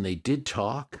calls, and they did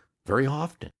talk very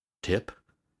often. "Tip,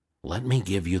 let me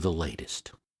give you the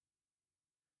latest."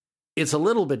 It's a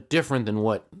little bit different than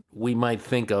what we might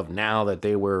think of now, that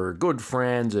they were good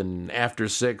friends, and after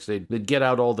 6, they'd get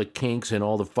out all the kinks and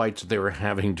all the fights that they were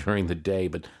having during the day.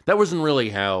 But that wasn't really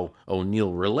how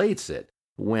O'Neill relates it.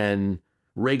 When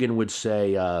Reagan would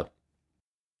say,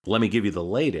 "Let me give you the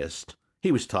latest,"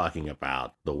 he was talking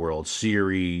about the World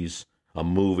Series, a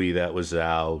movie that was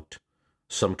out,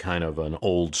 some kind of an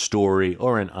old story,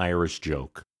 or an Irish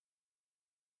joke.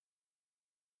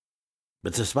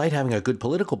 But despite having a good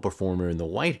political performer in the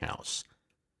White House,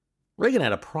 Reagan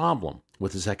had a problem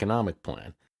with his economic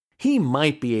plan. He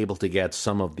might be able to get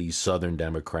some of these Southern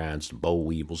Democrats, boll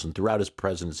weevils, and throughout his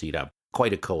presidency he'd have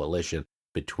quite a coalition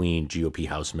between GOP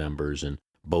House members and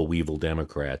boll weevil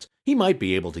Democrats. He might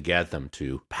be able to get them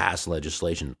to pass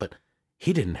legislation, but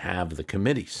he didn't have the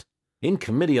committees. In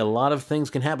committee, a lot of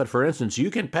things can happen. For instance, you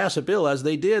can pass a bill, as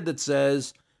they did, that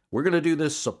says, we're going to do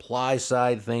this supply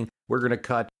side thing. We're going to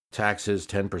cut taxes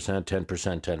 10%,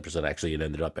 10%, 10%. Actually, it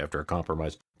ended up, after a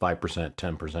compromise, 5%,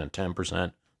 10%,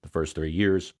 10% the first 3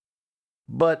 years.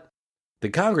 But the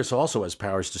Congress also has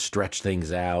powers to stretch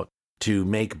things out, to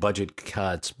make budget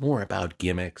cuts, more about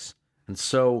gimmicks. And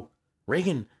so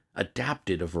Reagan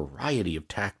adapted a variety of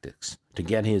tactics to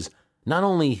get not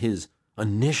only his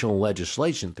initial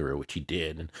legislation through, which he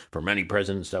did, and for many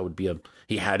presidents that would be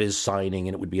he had his signing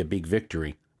and it would be a big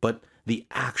victory, but the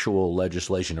actual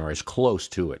legislation, or as close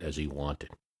to it as he wanted.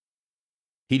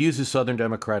 He'd use his Southern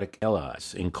Democratic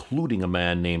allies, including a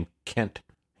man named Kent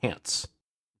Hance.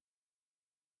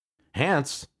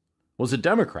 Hance was a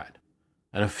Democrat,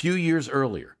 and a few years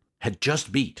earlier had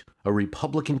just beat a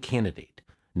Republican candidate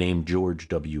named George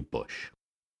W. Bush.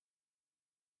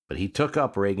 But he took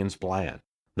up Reagan's plan.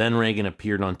 Then Reagan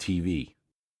appeared on TV.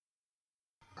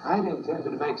 I'd intended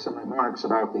to make some remarks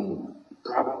about the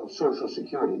problem of Social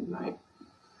Security tonight,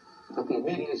 but the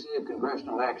immediacy of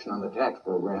congressional action on the tax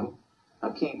program,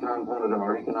 a key component of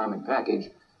our economic package,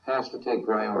 has to take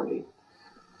priority.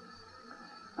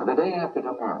 Now, the day after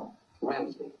tomorrow,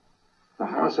 Wednesday, the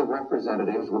House of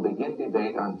Representatives will begin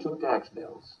debate on 2 tax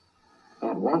bills,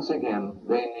 and once again,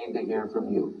 they need to hear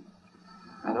from you.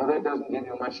 I know that doesn't give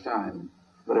you much time,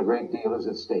 but a great deal is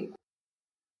at stake.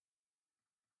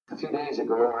 A few days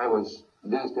ago, I was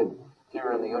visited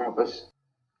here in the office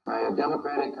by a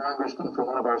Democratic congressman from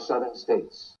one of our southern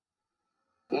states.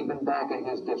 He'd been back in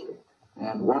his district,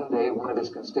 and one day one of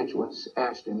his constituents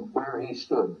asked him where he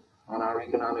stood on our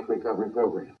economic recovery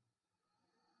program.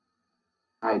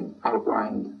 I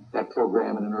outlined that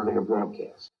program in an earlier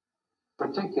broadcast,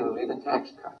 particularly the tax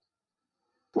cut.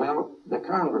 Well, the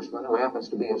congressman, who happens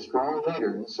to be a strong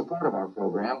leader in support of our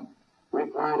program,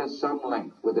 replied at some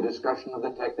length with a discussion of the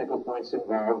technical points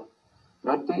involved,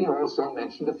 but he also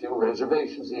mentioned a few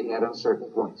reservations he had on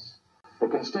certain points. The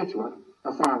constituent,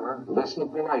 a farmer,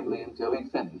 listened politely until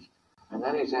he'd finished, and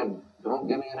then he said, "Don't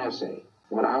give me an essay.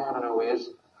 What I want to know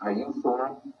is, are you for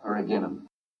him or against him?"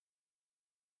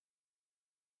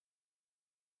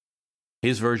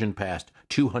 His version passed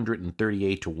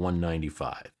 238 to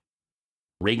 195.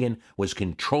 Reagan was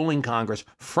controlling Congress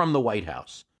from the White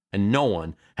House, and no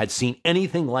one had seen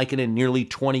anything like it in nearly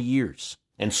 20 years.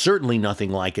 and certainly nothing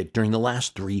like it during the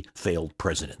last 3 failed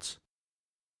presidents.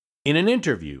 In an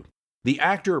interview, the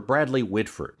actor Bradley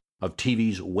Whitford of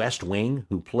TV's West Wing,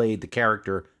 who played the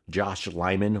character Josh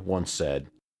Lyman, once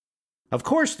said, "Of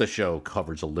course the show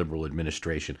covers a liberal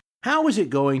administration. How is it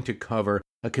going to cover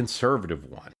a conservative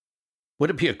one? Would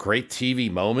it be a great TV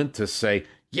moment to say,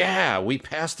 yeah, we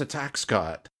passed a tax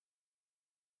cut?"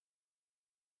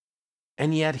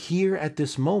 And yet here at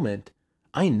this moment,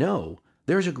 I know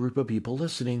there's a group of people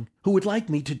listening who would like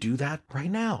me to do that right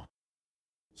now.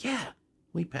 Yeah,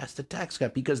 we passed a tax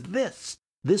cut because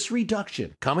this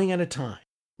reduction coming at a time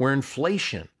where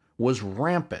inflation was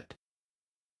rampant.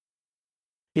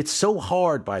 It's so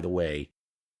hard, by the way,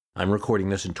 I'm recording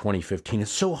this in 2015,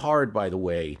 it's so hard, by the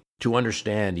way, to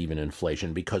understand even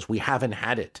inflation because we haven't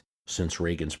had it since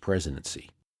Reagan's presidency.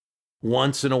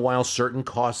 Once in a while, certain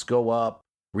costs go up,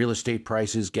 real estate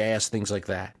prices, gas, things like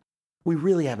that. We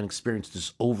really haven't experienced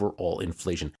this overall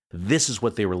inflation. This is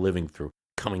what they were living through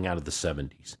coming out of the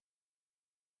 70s.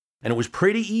 And it was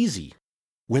pretty easy,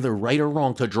 whether right or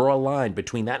wrong, to draw a line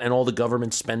between that and all the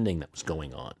government spending that was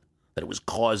going on, that it was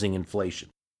causing inflation.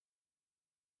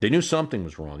 They knew something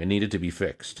was wrong and needed to be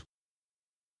fixed.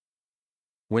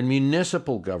 When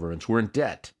municipal governments were in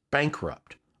debt,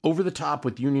 bankrupt, over the top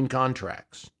with union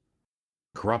contracts,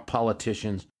 corrupt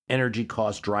politicians, energy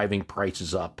costs driving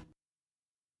prices up,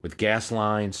 with gas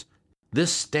lines,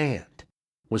 this stand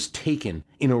was taken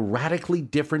in a radically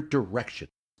different direction.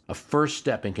 A first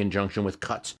step in conjunction with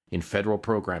cuts in federal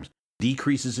programs,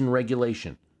 decreases in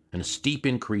regulation, and a steep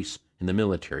increase in the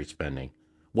military spending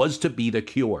was to be the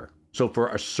cure. So for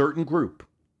a certain group,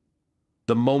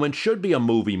 the moment should be a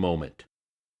movie moment.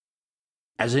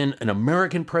 As in, an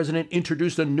American president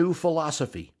introduced a new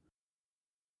philosophy.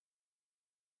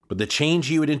 But the change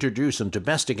he would introduce in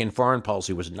domestic and foreign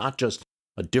policy was not just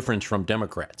a difference from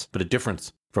Democrats, but a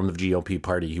difference from the GOP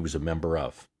party he was a member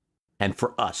of. And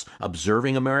for us,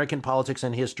 observing American politics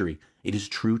and history, it is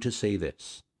true to say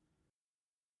this.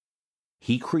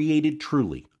 He created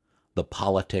truly the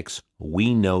politics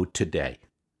we know today.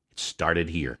 It started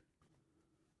here.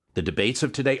 The debates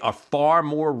of today are far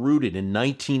more rooted in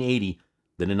 1980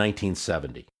 than in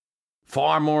 1970.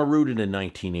 Far more rooted in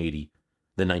 1980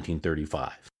 than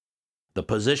 1935. The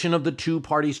position of the two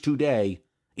parties today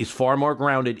is far more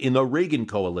grounded in the Reagan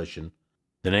coalition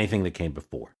than anything that came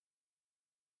before.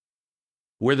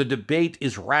 Where the debate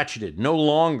is ratcheted, no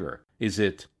longer is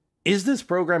it, is this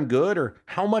program good or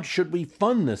how much should we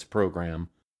fund this program?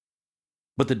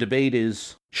 But the debate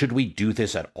is, should we do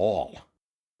this at all?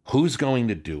 Who's going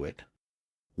to do it?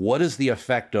 What is the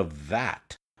effect of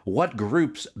that? What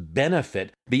groups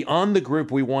benefit beyond the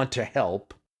group we want to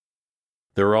help?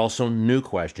 There are also new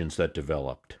questions that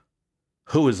developed.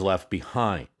 Who is left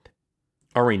behind?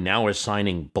 Are we now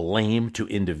assigning blame to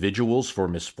individuals for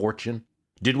misfortune?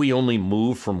 Did we only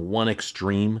move from one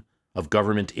extreme of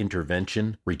government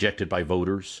intervention rejected by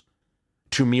voters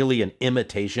to merely an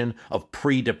imitation of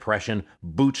pre-depression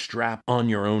bootstrap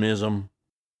on-your-own-ism?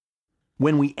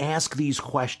 When we ask these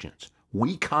questions,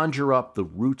 we conjure up the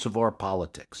roots of our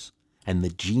politics, and the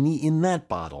genie in that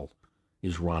bottle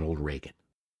is Ronald Reagan.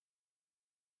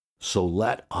 So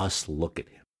let us look at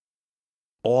him.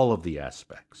 All of the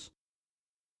aspects.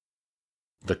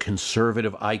 The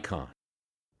conservative icon,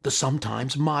 the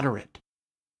sometimes moderate,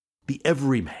 the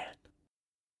everyman,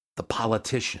 the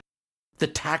politician, the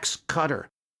tax cutter,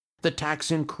 the tax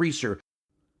increaser,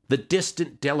 the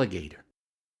distant delegator,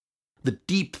 the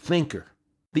deep thinker,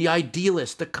 the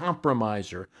idealist, the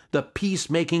compromiser, the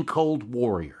peacemaking cold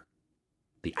warrior,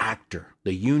 the actor,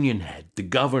 the union head, the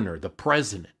governor, the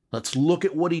president. Let's look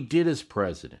at what he did as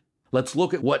president. Let's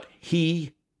look at what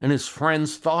he and his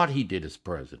friends thought he did as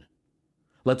president.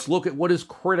 Let's look at what his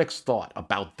critics thought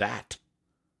about that.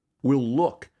 We'll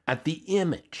look at the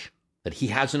image that he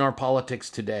has in our politics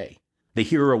today. The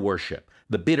hero worship,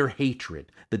 the bitter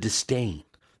hatred, the disdain,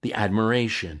 the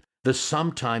admiration, the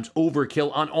sometimes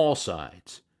overkill on all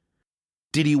sides.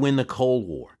 Did he win the Cold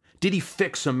War? Did he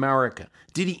fix America?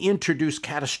 Did he introduce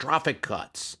catastrophic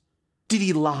cuts? Did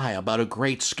he lie about a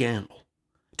great scandal?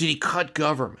 Did he cut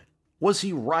government? Was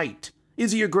he right?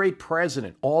 Is he a great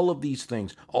president? All of these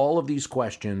things, all of these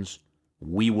questions,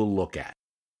 we will look at.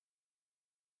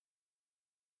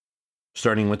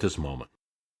 Starting with this moment.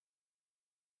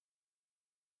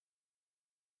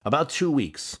 About 2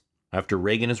 weeks after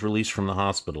Reagan is released from the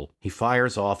hospital, he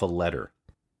fires off a letter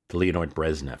to Leonid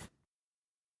Brezhnev.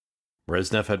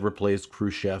 Brezhnev had replaced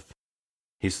Khrushchev.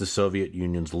 He's the Soviet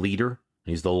Union's leader.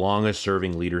 He's the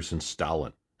longest-serving leader since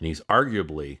Stalin. And he's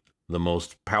arguably the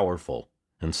most powerful.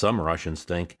 And some Russians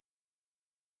think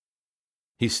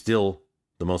he's still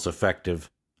the most effective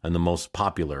and the most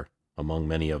popular among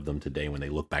many of them today when they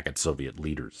look back at Soviet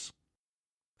leaders.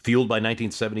 Fueled by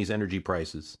 1970s energy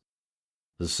prices,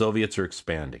 the Soviets are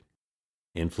expanding,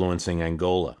 influencing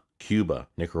Angola, Cuba,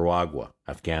 Nicaragua,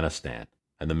 Afghanistan,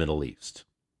 and the Middle East.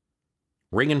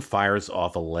 Reagan fires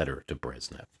off a letter to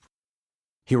Brezhnev.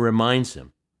 He reminds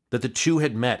him that the two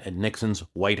had met at Nixon's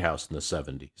White House in the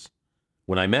 70s.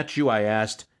 When I met you, I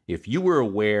asked if you were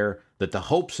aware that the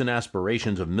hopes and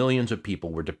aspirations of millions of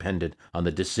people were dependent on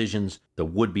the decisions that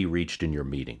would be reached in your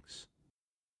meetings.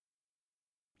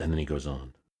 And then he goes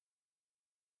on.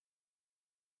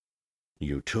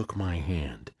 You took my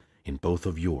hand in both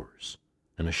of yours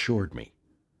and assured me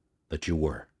that you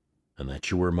were, and that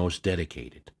you were most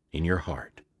dedicated in your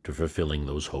heart to fulfilling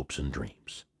those hopes and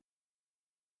dreams.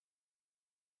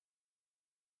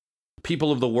 The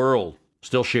people of the world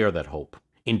still share that hope.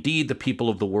 Indeed, the people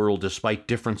of the world, despite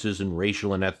differences in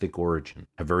racial and ethnic origin,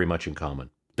 have very much in common.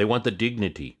 They want the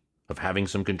dignity of having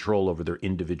some control over their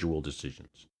individual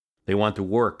decisions. They want to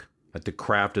work at the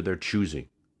craft of their choosing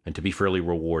and to be fairly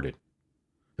rewarded.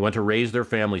 They want to raise their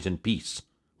families in peace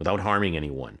without harming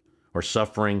anyone or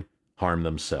suffering harm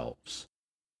themselves.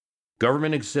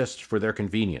 Government exists for their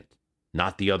convenience,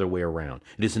 not the other way around.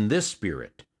 It is in this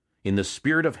spirit, in the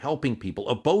spirit of helping people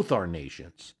of both our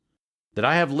nations, that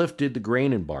I have lifted the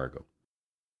grain embargo.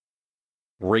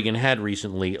 Reagan had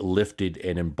recently lifted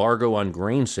an embargo on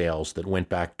grain sales that went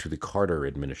back to the Carter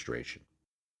administration.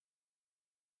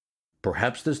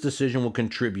 Perhaps this decision will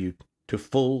contribute to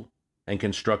full and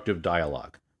constructive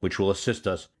dialogue, which will assist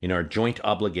us in our joint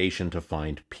obligation to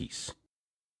find peace.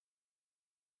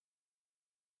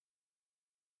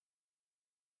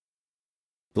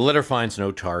 The letter finds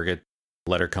no target.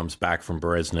 The letter comes back from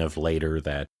Brezhnev later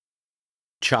that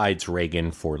chides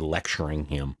Reagan for lecturing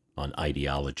him on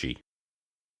ideology.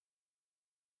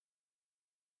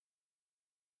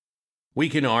 We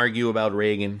can argue about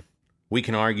Reagan. We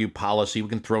can argue policy. We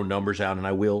can throw numbers out, and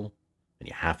I will. And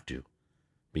you have to,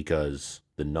 because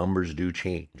the numbers do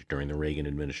change during the Reagan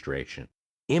administration.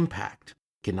 Impact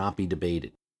cannot be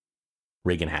debated.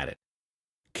 Reagan had it.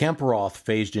 Kemp Roth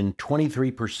phased in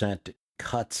 23%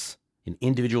 cuts in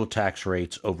individual tax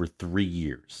rates over 3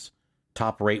 years.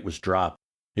 Top rate was dropped.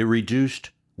 It reduced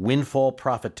windfall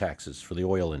profit taxes for the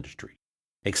oil industry.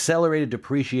 Accelerated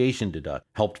depreciation deduct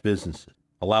helped businesses.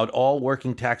 Allowed all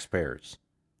working taxpayers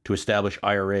to establish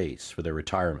IRAs for their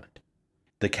retirement.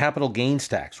 The capital gains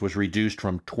tax was reduced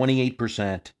from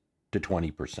 28% to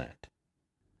 20%.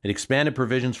 It expanded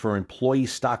provisions for employee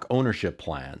stock ownership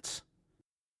plans.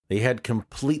 They had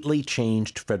completely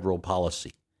changed federal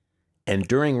policy. And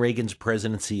during Reagan's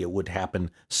presidency, it would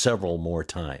happen several more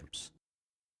times.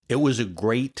 It was a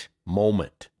great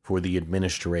moment for the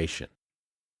administration.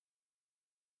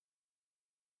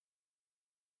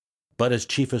 But as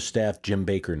Chief of Staff Jim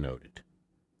Baker noted,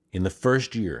 in the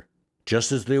first year,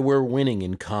 just as they were winning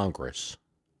in Congress,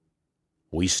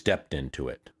 we stepped into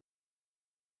it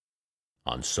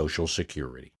on Social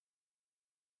Security.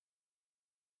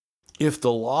 If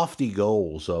the lofty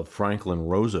goals of Franklin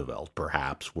Roosevelt,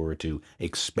 perhaps, were to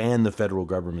expand the federal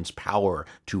government's power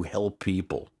to help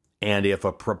people, and if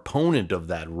a proponent of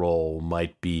that role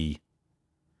might be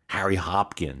Harry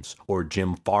Hopkins or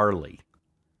Jim Farley,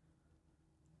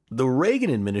 the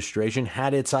Reagan administration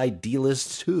had its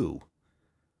idealists too.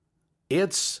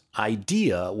 Its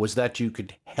idea was that you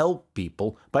could help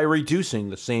people by reducing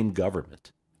the same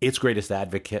government. Its greatest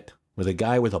advocate was a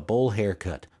guy with a bowl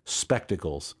haircut,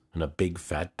 spectacles, and a big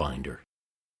fat binder.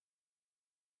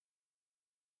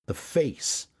 The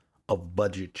face of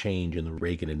budget change in the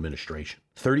Reagan administration,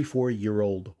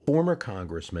 34-year-old former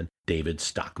Congressman David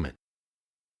Stockman.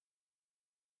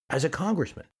 As a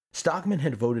congressman, Stockman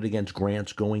had voted against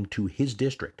grants going to his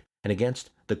district and against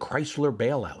the Chrysler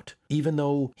bailout, even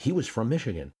though he was from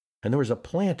Michigan, and there was a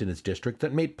plant in his district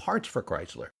that made parts for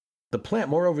Chrysler. The plant,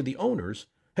 moreover, the owners,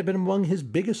 had been among his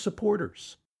biggest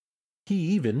supporters. He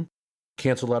even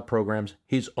canceled out programs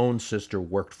his own sister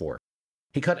worked for.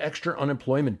 He cut extra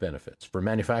unemployment benefits for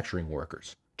manufacturing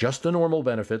workers. Just the normal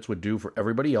benefits would do for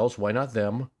everybody else, why not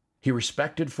them? He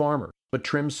respected farmers, but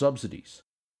trimmed subsidies,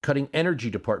 cutting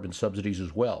energy department subsidies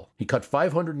as well. He cut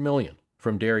 $500 million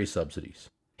from dairy subsidies.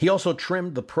 He also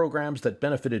trimmed the programs that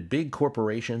benefited big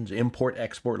corporations,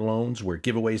 import-export loans were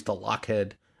giveaways to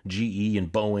Lockheed, GE,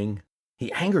 and Boeing.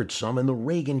 He angered some in the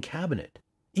Reagan cabinet.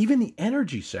 Even the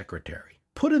energy secretary,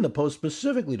 put in the post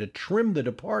specifically to trim the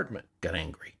department, got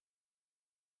angry.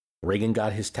 Reagan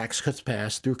got his tax cuts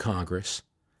passed through Congress,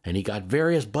 and he got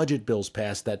various budget bills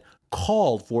passed that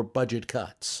called for budget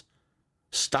cuts.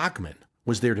 Stockman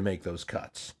was there to make those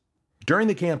cuts. During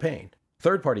the campaign,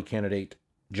 third-party candidate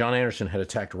John Anderson had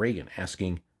attacked Reagan,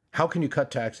 asking How can you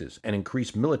cut taxes and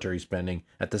increase military spending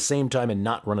at the same time and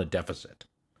not run a deficit?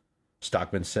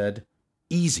 Stockman said,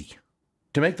 easy.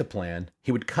 To make the plan,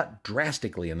 he would cut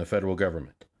drastically in the federal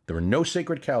government. There were no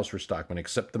sacred cows for Stockman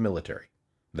except the military.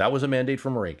 That was a mandate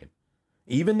from Reagan.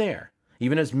 Even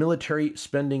as military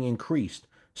spending increased,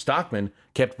 Stockman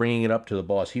kept bringing it up to the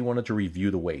boss. He wanted to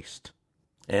review the waste.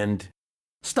 And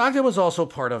Stockton was also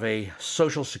part of a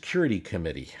Social Security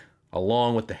committee,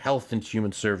 along with the Health and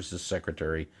Human Services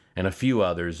Secretary and a few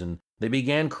others, and they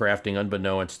began crafting,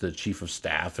 unbeknownst to the Chief of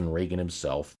Staff and Reagan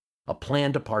himself, a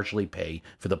plan to partially pay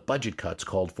for the budget cuts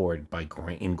called for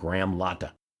in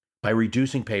Graham-Latta by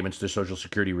reducing payments to Social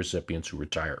Security recipients who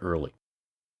retire early.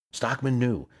 Stockman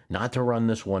knew not to run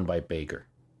this one by Baker.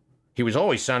 He was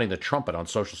always sounding the trumpet on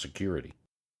Social Security.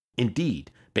 Indeed,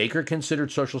 Baker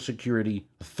considered Social Security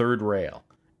a third rail.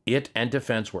 It and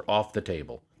defense were off the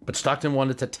table, but Stockton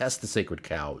wanted to test the sacred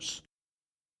cows.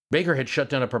 Baker had shut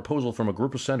down a proposal from a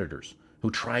group of senators who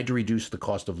tried to reduce the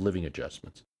cost of living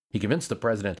adjustments. He convinced the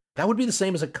president that would be the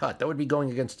same as a cut. That would be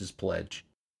going against his pledge.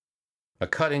 A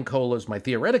cut in COLAs might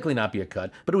theoretically not be a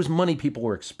cut, but it was money people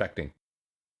were expecting.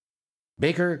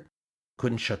 Baker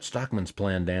couldn't shut Stockman's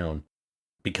plan down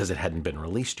because it hadn't been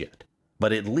released yet,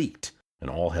 but it leaked, and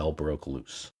all hell broke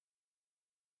loose.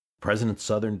 President's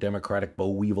Southern Democratic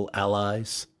boll weevil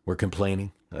allies were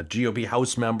complaining. GOP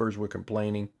House members were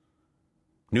complaining.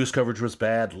 News coverage was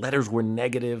bad, letters were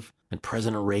negative, and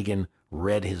President Reagan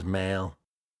read his mail.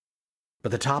 But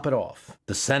to top it off,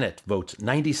 the Senate votes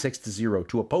 96-0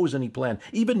 to oppose any plan,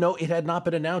 even though it had not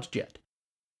been announced yet.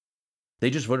 They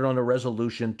just voted on a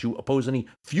resolution to oppose any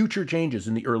future changes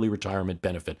in the early retirement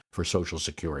benefit for Social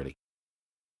Security.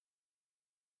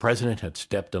 The president had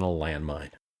stepped on a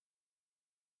landmine.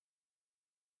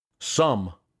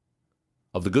 Some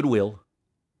of the goodwill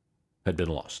had been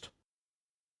lost.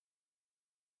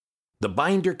 The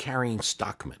binder-carrying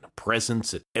Stockman, a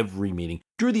presence at every meeting,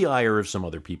 drew the ire of some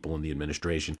other people in the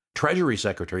administration. Treasury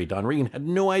Secretary Don Regan had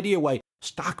no idea why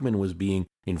Stockman was being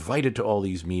invited to all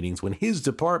these meetings when his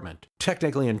department,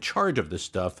 technically in charge of this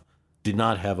stuff, did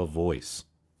not have a voice.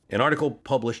 An article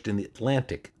published in The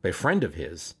Atlantic by a friend of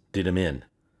his did him in.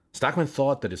 Stockman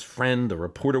thought that his friend, the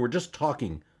reporter, were just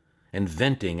talking and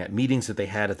venting at meetings that they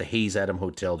had at the Hayes Adam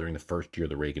Hotel during the first year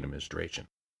of the Reagan administration.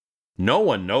 No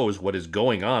one knows what is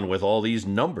going on with all these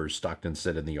numbers, Stockton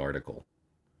said in the article.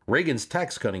 Reagan's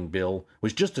tax-cutting bill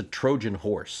was just a Trojan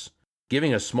horse,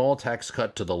 giving a small tax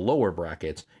cut to the lower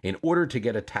brackets in order to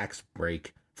get a tax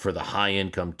break for the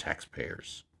high-income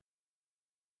taxpayers.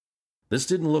 This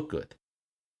didn't look good.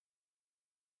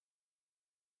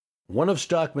 One of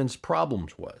Stockman's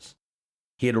problems was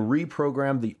he had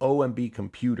reprogrammed the OMB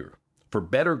computer for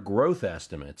better growth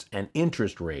estimates and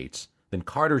interest rates than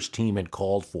Carter's team had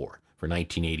called for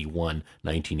 1981,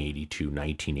 1982,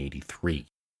 1983.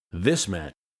 This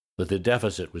meant that the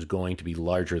deficit was going to be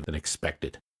larger than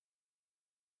expected.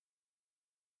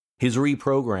 His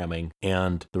reprogramming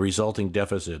and the resulting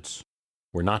deficits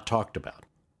were not talked about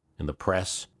in the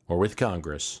press or with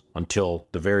Congress until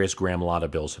the various Graham-Latta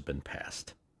bills had been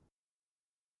passed.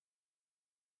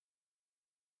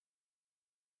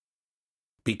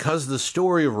 Because the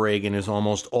story of Reagan is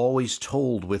almost always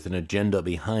told with an agenda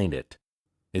behind it,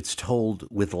 it's told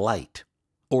with light,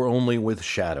 or only with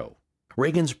shadow.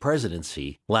 Reagan's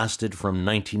presidency lasted from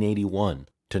 1981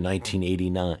 to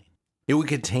 1989. It would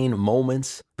contain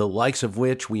moments the likes of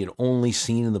which we had only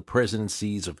seen in the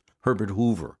presidencies of Herbert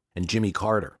Hoover and Jimmy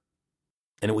Carter.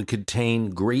 And it would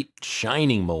contain great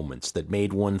shining moments that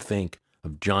made one think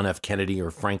of John F. Kennedy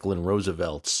or Franklin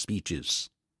Roosevelt's speeches.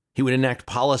 He would enact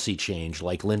policy change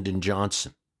like Lyndon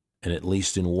Johnson, and at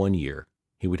least in 1 year,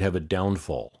 he would have a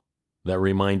downfall that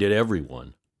reminded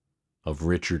everyone of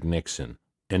Richard Nixon,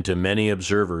 and to many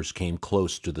observers came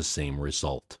close to the same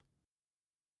result.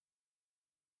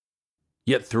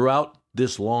 Yet throughout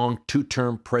this long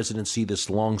two-term presidency, this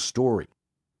long story,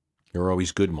 there are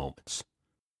always good moments.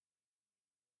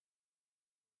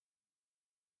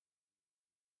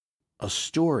 A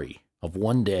story of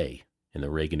one day in the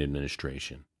Reagan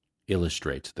administration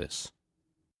illustrates this.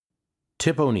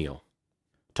 Tip O'Neill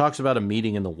talks about a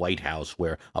meeting in the White House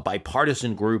where a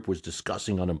bipartisan group was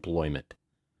discussing unemployment.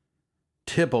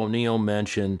 Tip O'Neill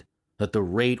mentioned that the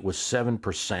rate was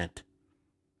 7%,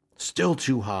 still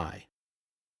too high.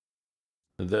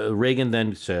 Reagan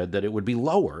then said that it would be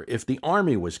lower if the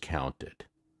Army was counted.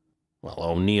 Well,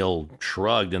 O'Neill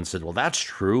shrugged and said, well, that's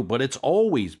true, but it's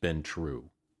always been true.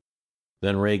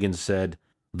 Then Reagan said,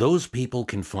 those people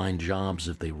can find jobs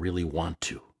if they really want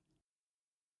to.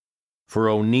 For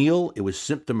O'Neill, it was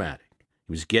symptomatic.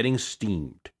 He was getting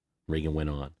steamed. Reagan went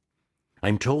on.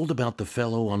 I'm told about the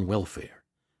fellow on welfare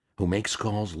who makes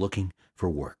calls looking for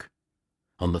work.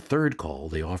 On the third call,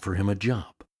 they offer him a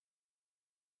job,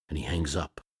 and he hangs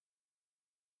up.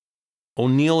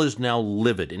 O'Neill is now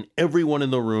livid, and everyone in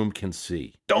the room can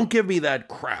see. Don't give me that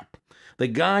crap. The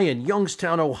guy in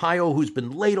Youngstown, Ohio, who's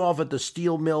been laid off at the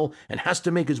steel mill and has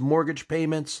to make his mortgage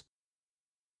payments.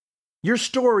 Your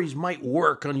stories might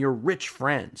work on your rich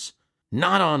friends,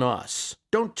 not on us.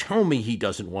 Don't tell me he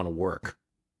doesn't want to work.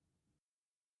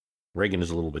 Reagan is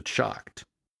a little bit shocked.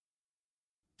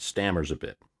 Stammers a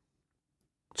bit.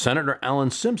 Senator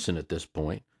Alan Simpson, at this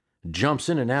point, jumps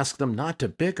in and asks them not to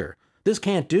bicker. This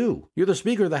can't do. You're the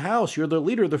Speaker of the House. You're the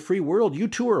leader of the free world. You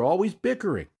two are always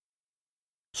bickering.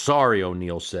 Sorry,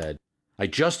 O'Neill said. I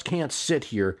just can't sit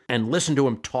here and listen to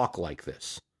him talk like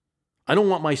this. I don't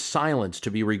want my silence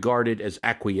to be regarded as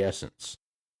acquiescence.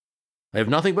 I have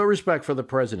nothing but respect for the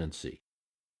presidency.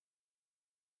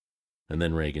 And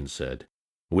then Reagan said,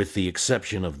 with the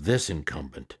exception of this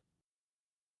incumbent.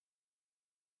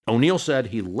 O'Neill said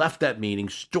he left that meeting,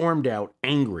 stormed out,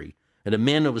 angry, at a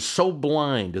man that was so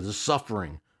blind to the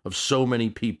suffering of so many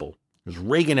people. It was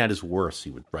Reagan at his worst,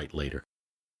 he would write later.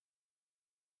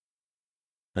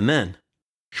 And then,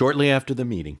 shortly after the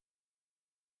meeting,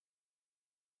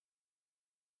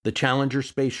 the Challenger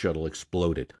space shuttle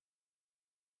exploded.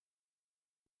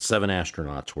 7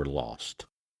 astronauts were lost.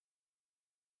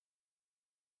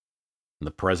 And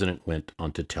the president went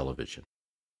onto television.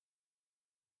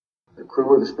 The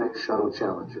crew of the Space Shuttle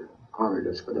Challenger honored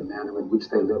us for the manner in which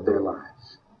they lived their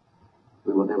lives.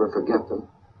 We will never forget them,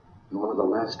 nor the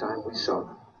last time we saw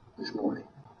them this morning,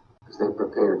 as they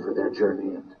prepared for their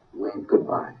journey and waved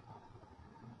goodbye,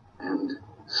 and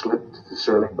slipped the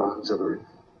surly bonds of earth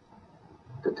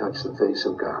to touch the face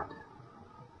of God.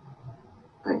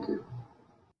 Thank you.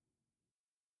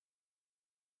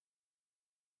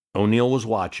 O'Neill was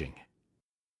watching,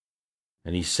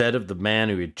 and he said of the man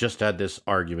who he had just had this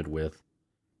argument with,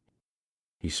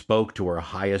 he spoke to our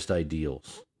highest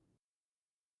ideals.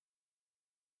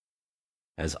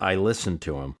 As I listened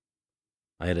to him,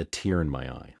 I had a tear in my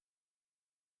eye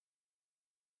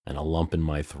and a lump in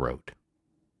my throat.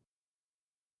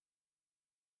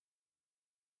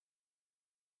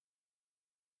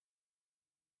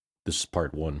 This is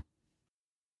part 1.